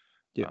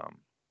 Yeah.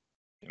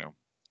 You know,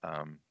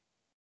 um,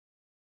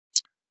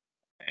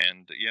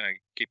 and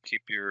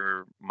keep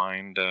your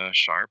mind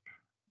sharp.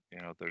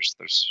 There's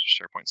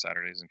SharePoint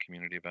Saturdays and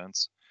community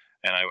events,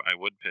 and I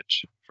would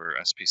pitch for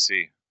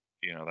SPC.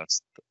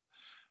 That's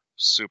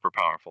super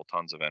powerful,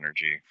 tons of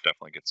energy,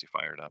 definitely gets you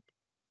fired up.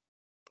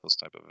 those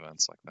type of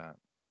events like that.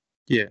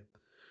 Yeah.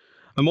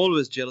 I'm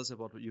always jealous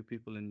about you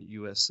people in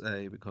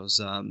USA because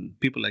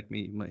people like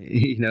me,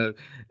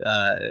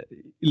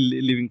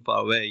 living far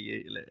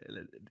away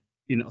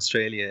in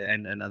Australia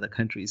and other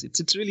countries,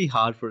 it's really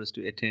hard for us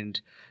to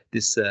attend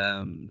this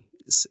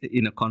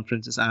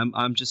conferences.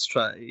 I'm just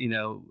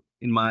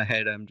in my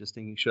head I'm just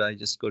thinking, should I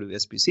just go to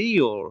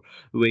SPC or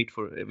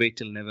wait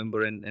till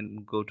November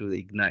and go to the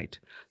Ignite?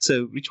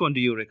 So which one do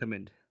you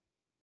recommend?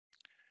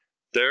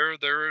 There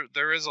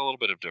is a little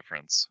bit of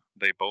difference.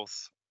 They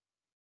both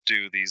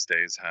do these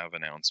days have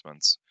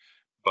announcements,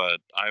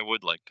 but I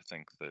would like to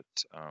think that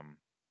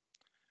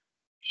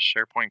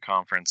SharePoint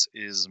Conference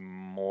is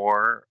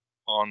more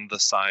on the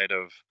side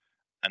of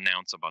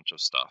announce a bunch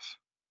of stuff,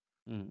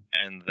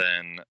 and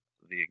then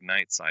the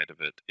Ignite side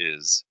of it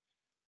is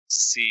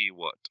see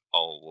what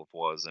all of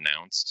was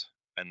announced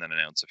and then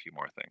announce a few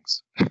more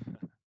things.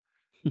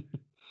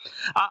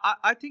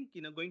 I think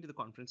going to the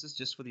conferences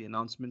just for the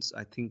announcements.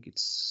 I think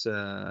it's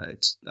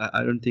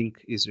I don't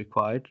think is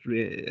required,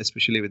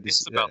 especially with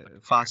this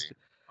fast.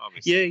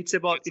 Obviously. Yeah, it's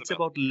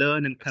about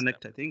learn and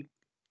connect. I think.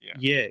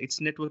 Yeah,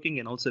 it's networking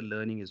and also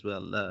learning as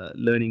well.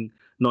 Learning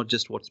not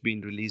just what's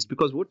been released,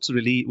 because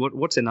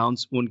what's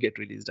announced won't get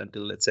released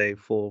until, let's say,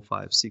 4,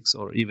 5, 6,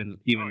 or even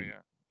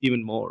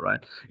more.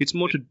 Right? It's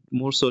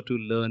more so to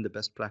learn the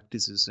best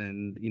practices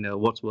and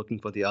what's working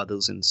for the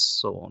others and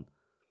so on.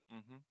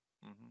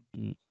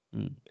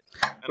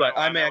 Right.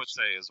 I would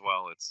say as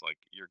well, it's like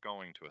you're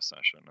going to a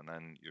session and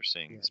then you're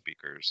seeing the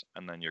speakers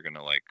and then you're going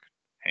to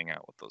hang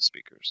out with those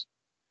speakers.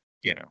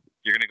 You're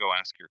going to go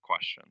ask your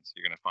questions.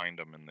 You're going to find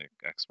them in the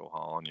expo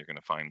hall and you're going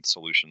to find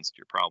solutions to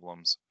your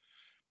problems.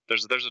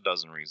 There's a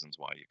dozen reasons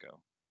why you go.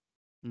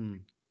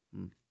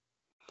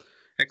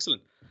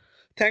 Excellent.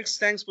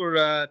 Thanks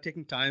for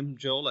taking time,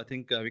 Joel. I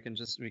think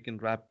we can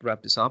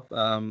wrap this up.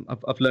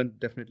 I've learned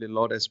definitely a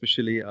lot,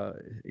 especially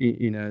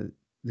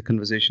the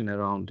conversation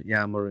around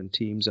Yammer and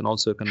Teams, and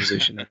also a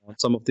conversation around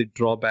some of the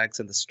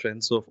drawbacks and the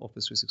strengths of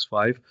Office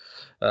 365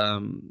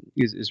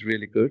 is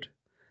really good.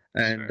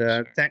 And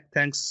sure.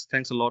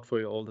 Thanks a lot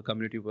for all the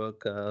community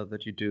work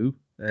that you do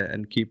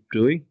and keep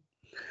doing.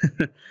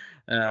 No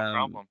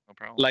problem.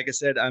 Like I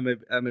said, I'm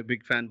a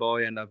big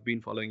fanboy, and I've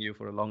been following you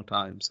for a long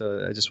time.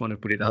 So I just want to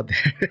put it out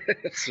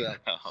there. So.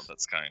 Oh,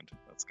 that's kind.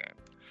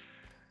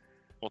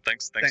 Well,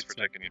 thanks for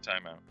taking your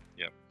time out.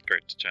 Yep,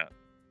 great to chat.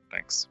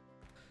 Thanks.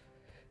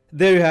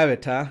 There you have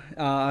it.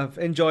 I've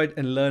enjoyed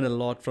and learned a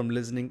lot from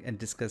listening and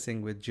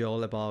discussing with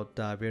Joel about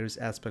various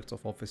aspects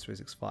of Office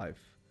 365.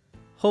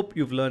 Hope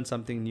you've learned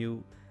something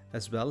new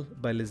as well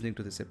by listening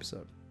to this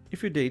episode.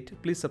 If you did,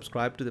 please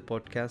subscribe to the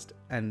podcast,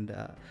 and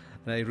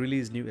I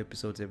release new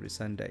episodes every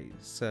Sunday.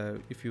 So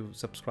if you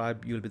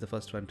subscribe, you'll be the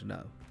first one to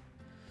know.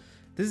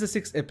 This is the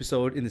 6th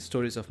episode in the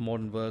Stories of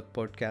Modern Work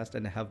podcast,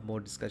 and I have more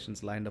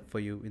discussions lined up for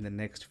you in the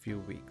next few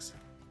weeks.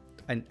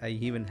 And I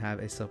even have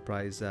a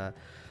surprise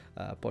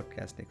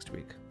podcast next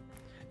week.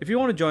 If you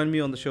want to join me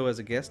on the show as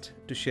a guest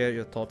to share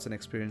your thoughts and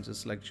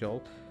experiences like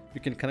Joel, you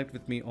can connect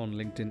with me on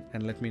LinkedIn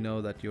and let me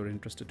know that you're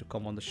interested to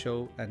come on the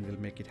show, and we'll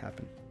make it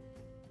happen.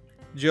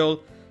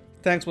 Joel,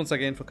 thanks once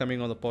again for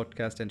coming on the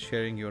podcast and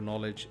sharing your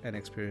knowledge and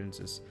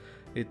experiences.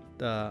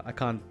 I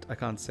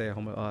can't say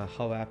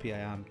how happy I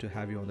am to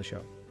have you on the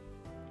show.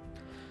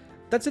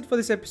 That's it for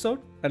this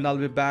episode, and I'll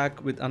be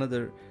back with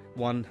another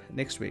one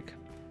next week.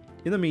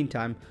 In the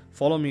meantime,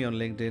 follow me on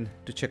LinkedIn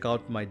to check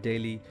out my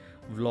daily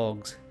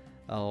vlogs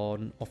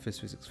on Office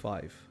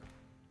 365.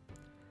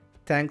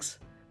 Thanks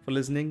for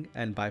listening,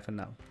 and bye for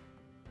now.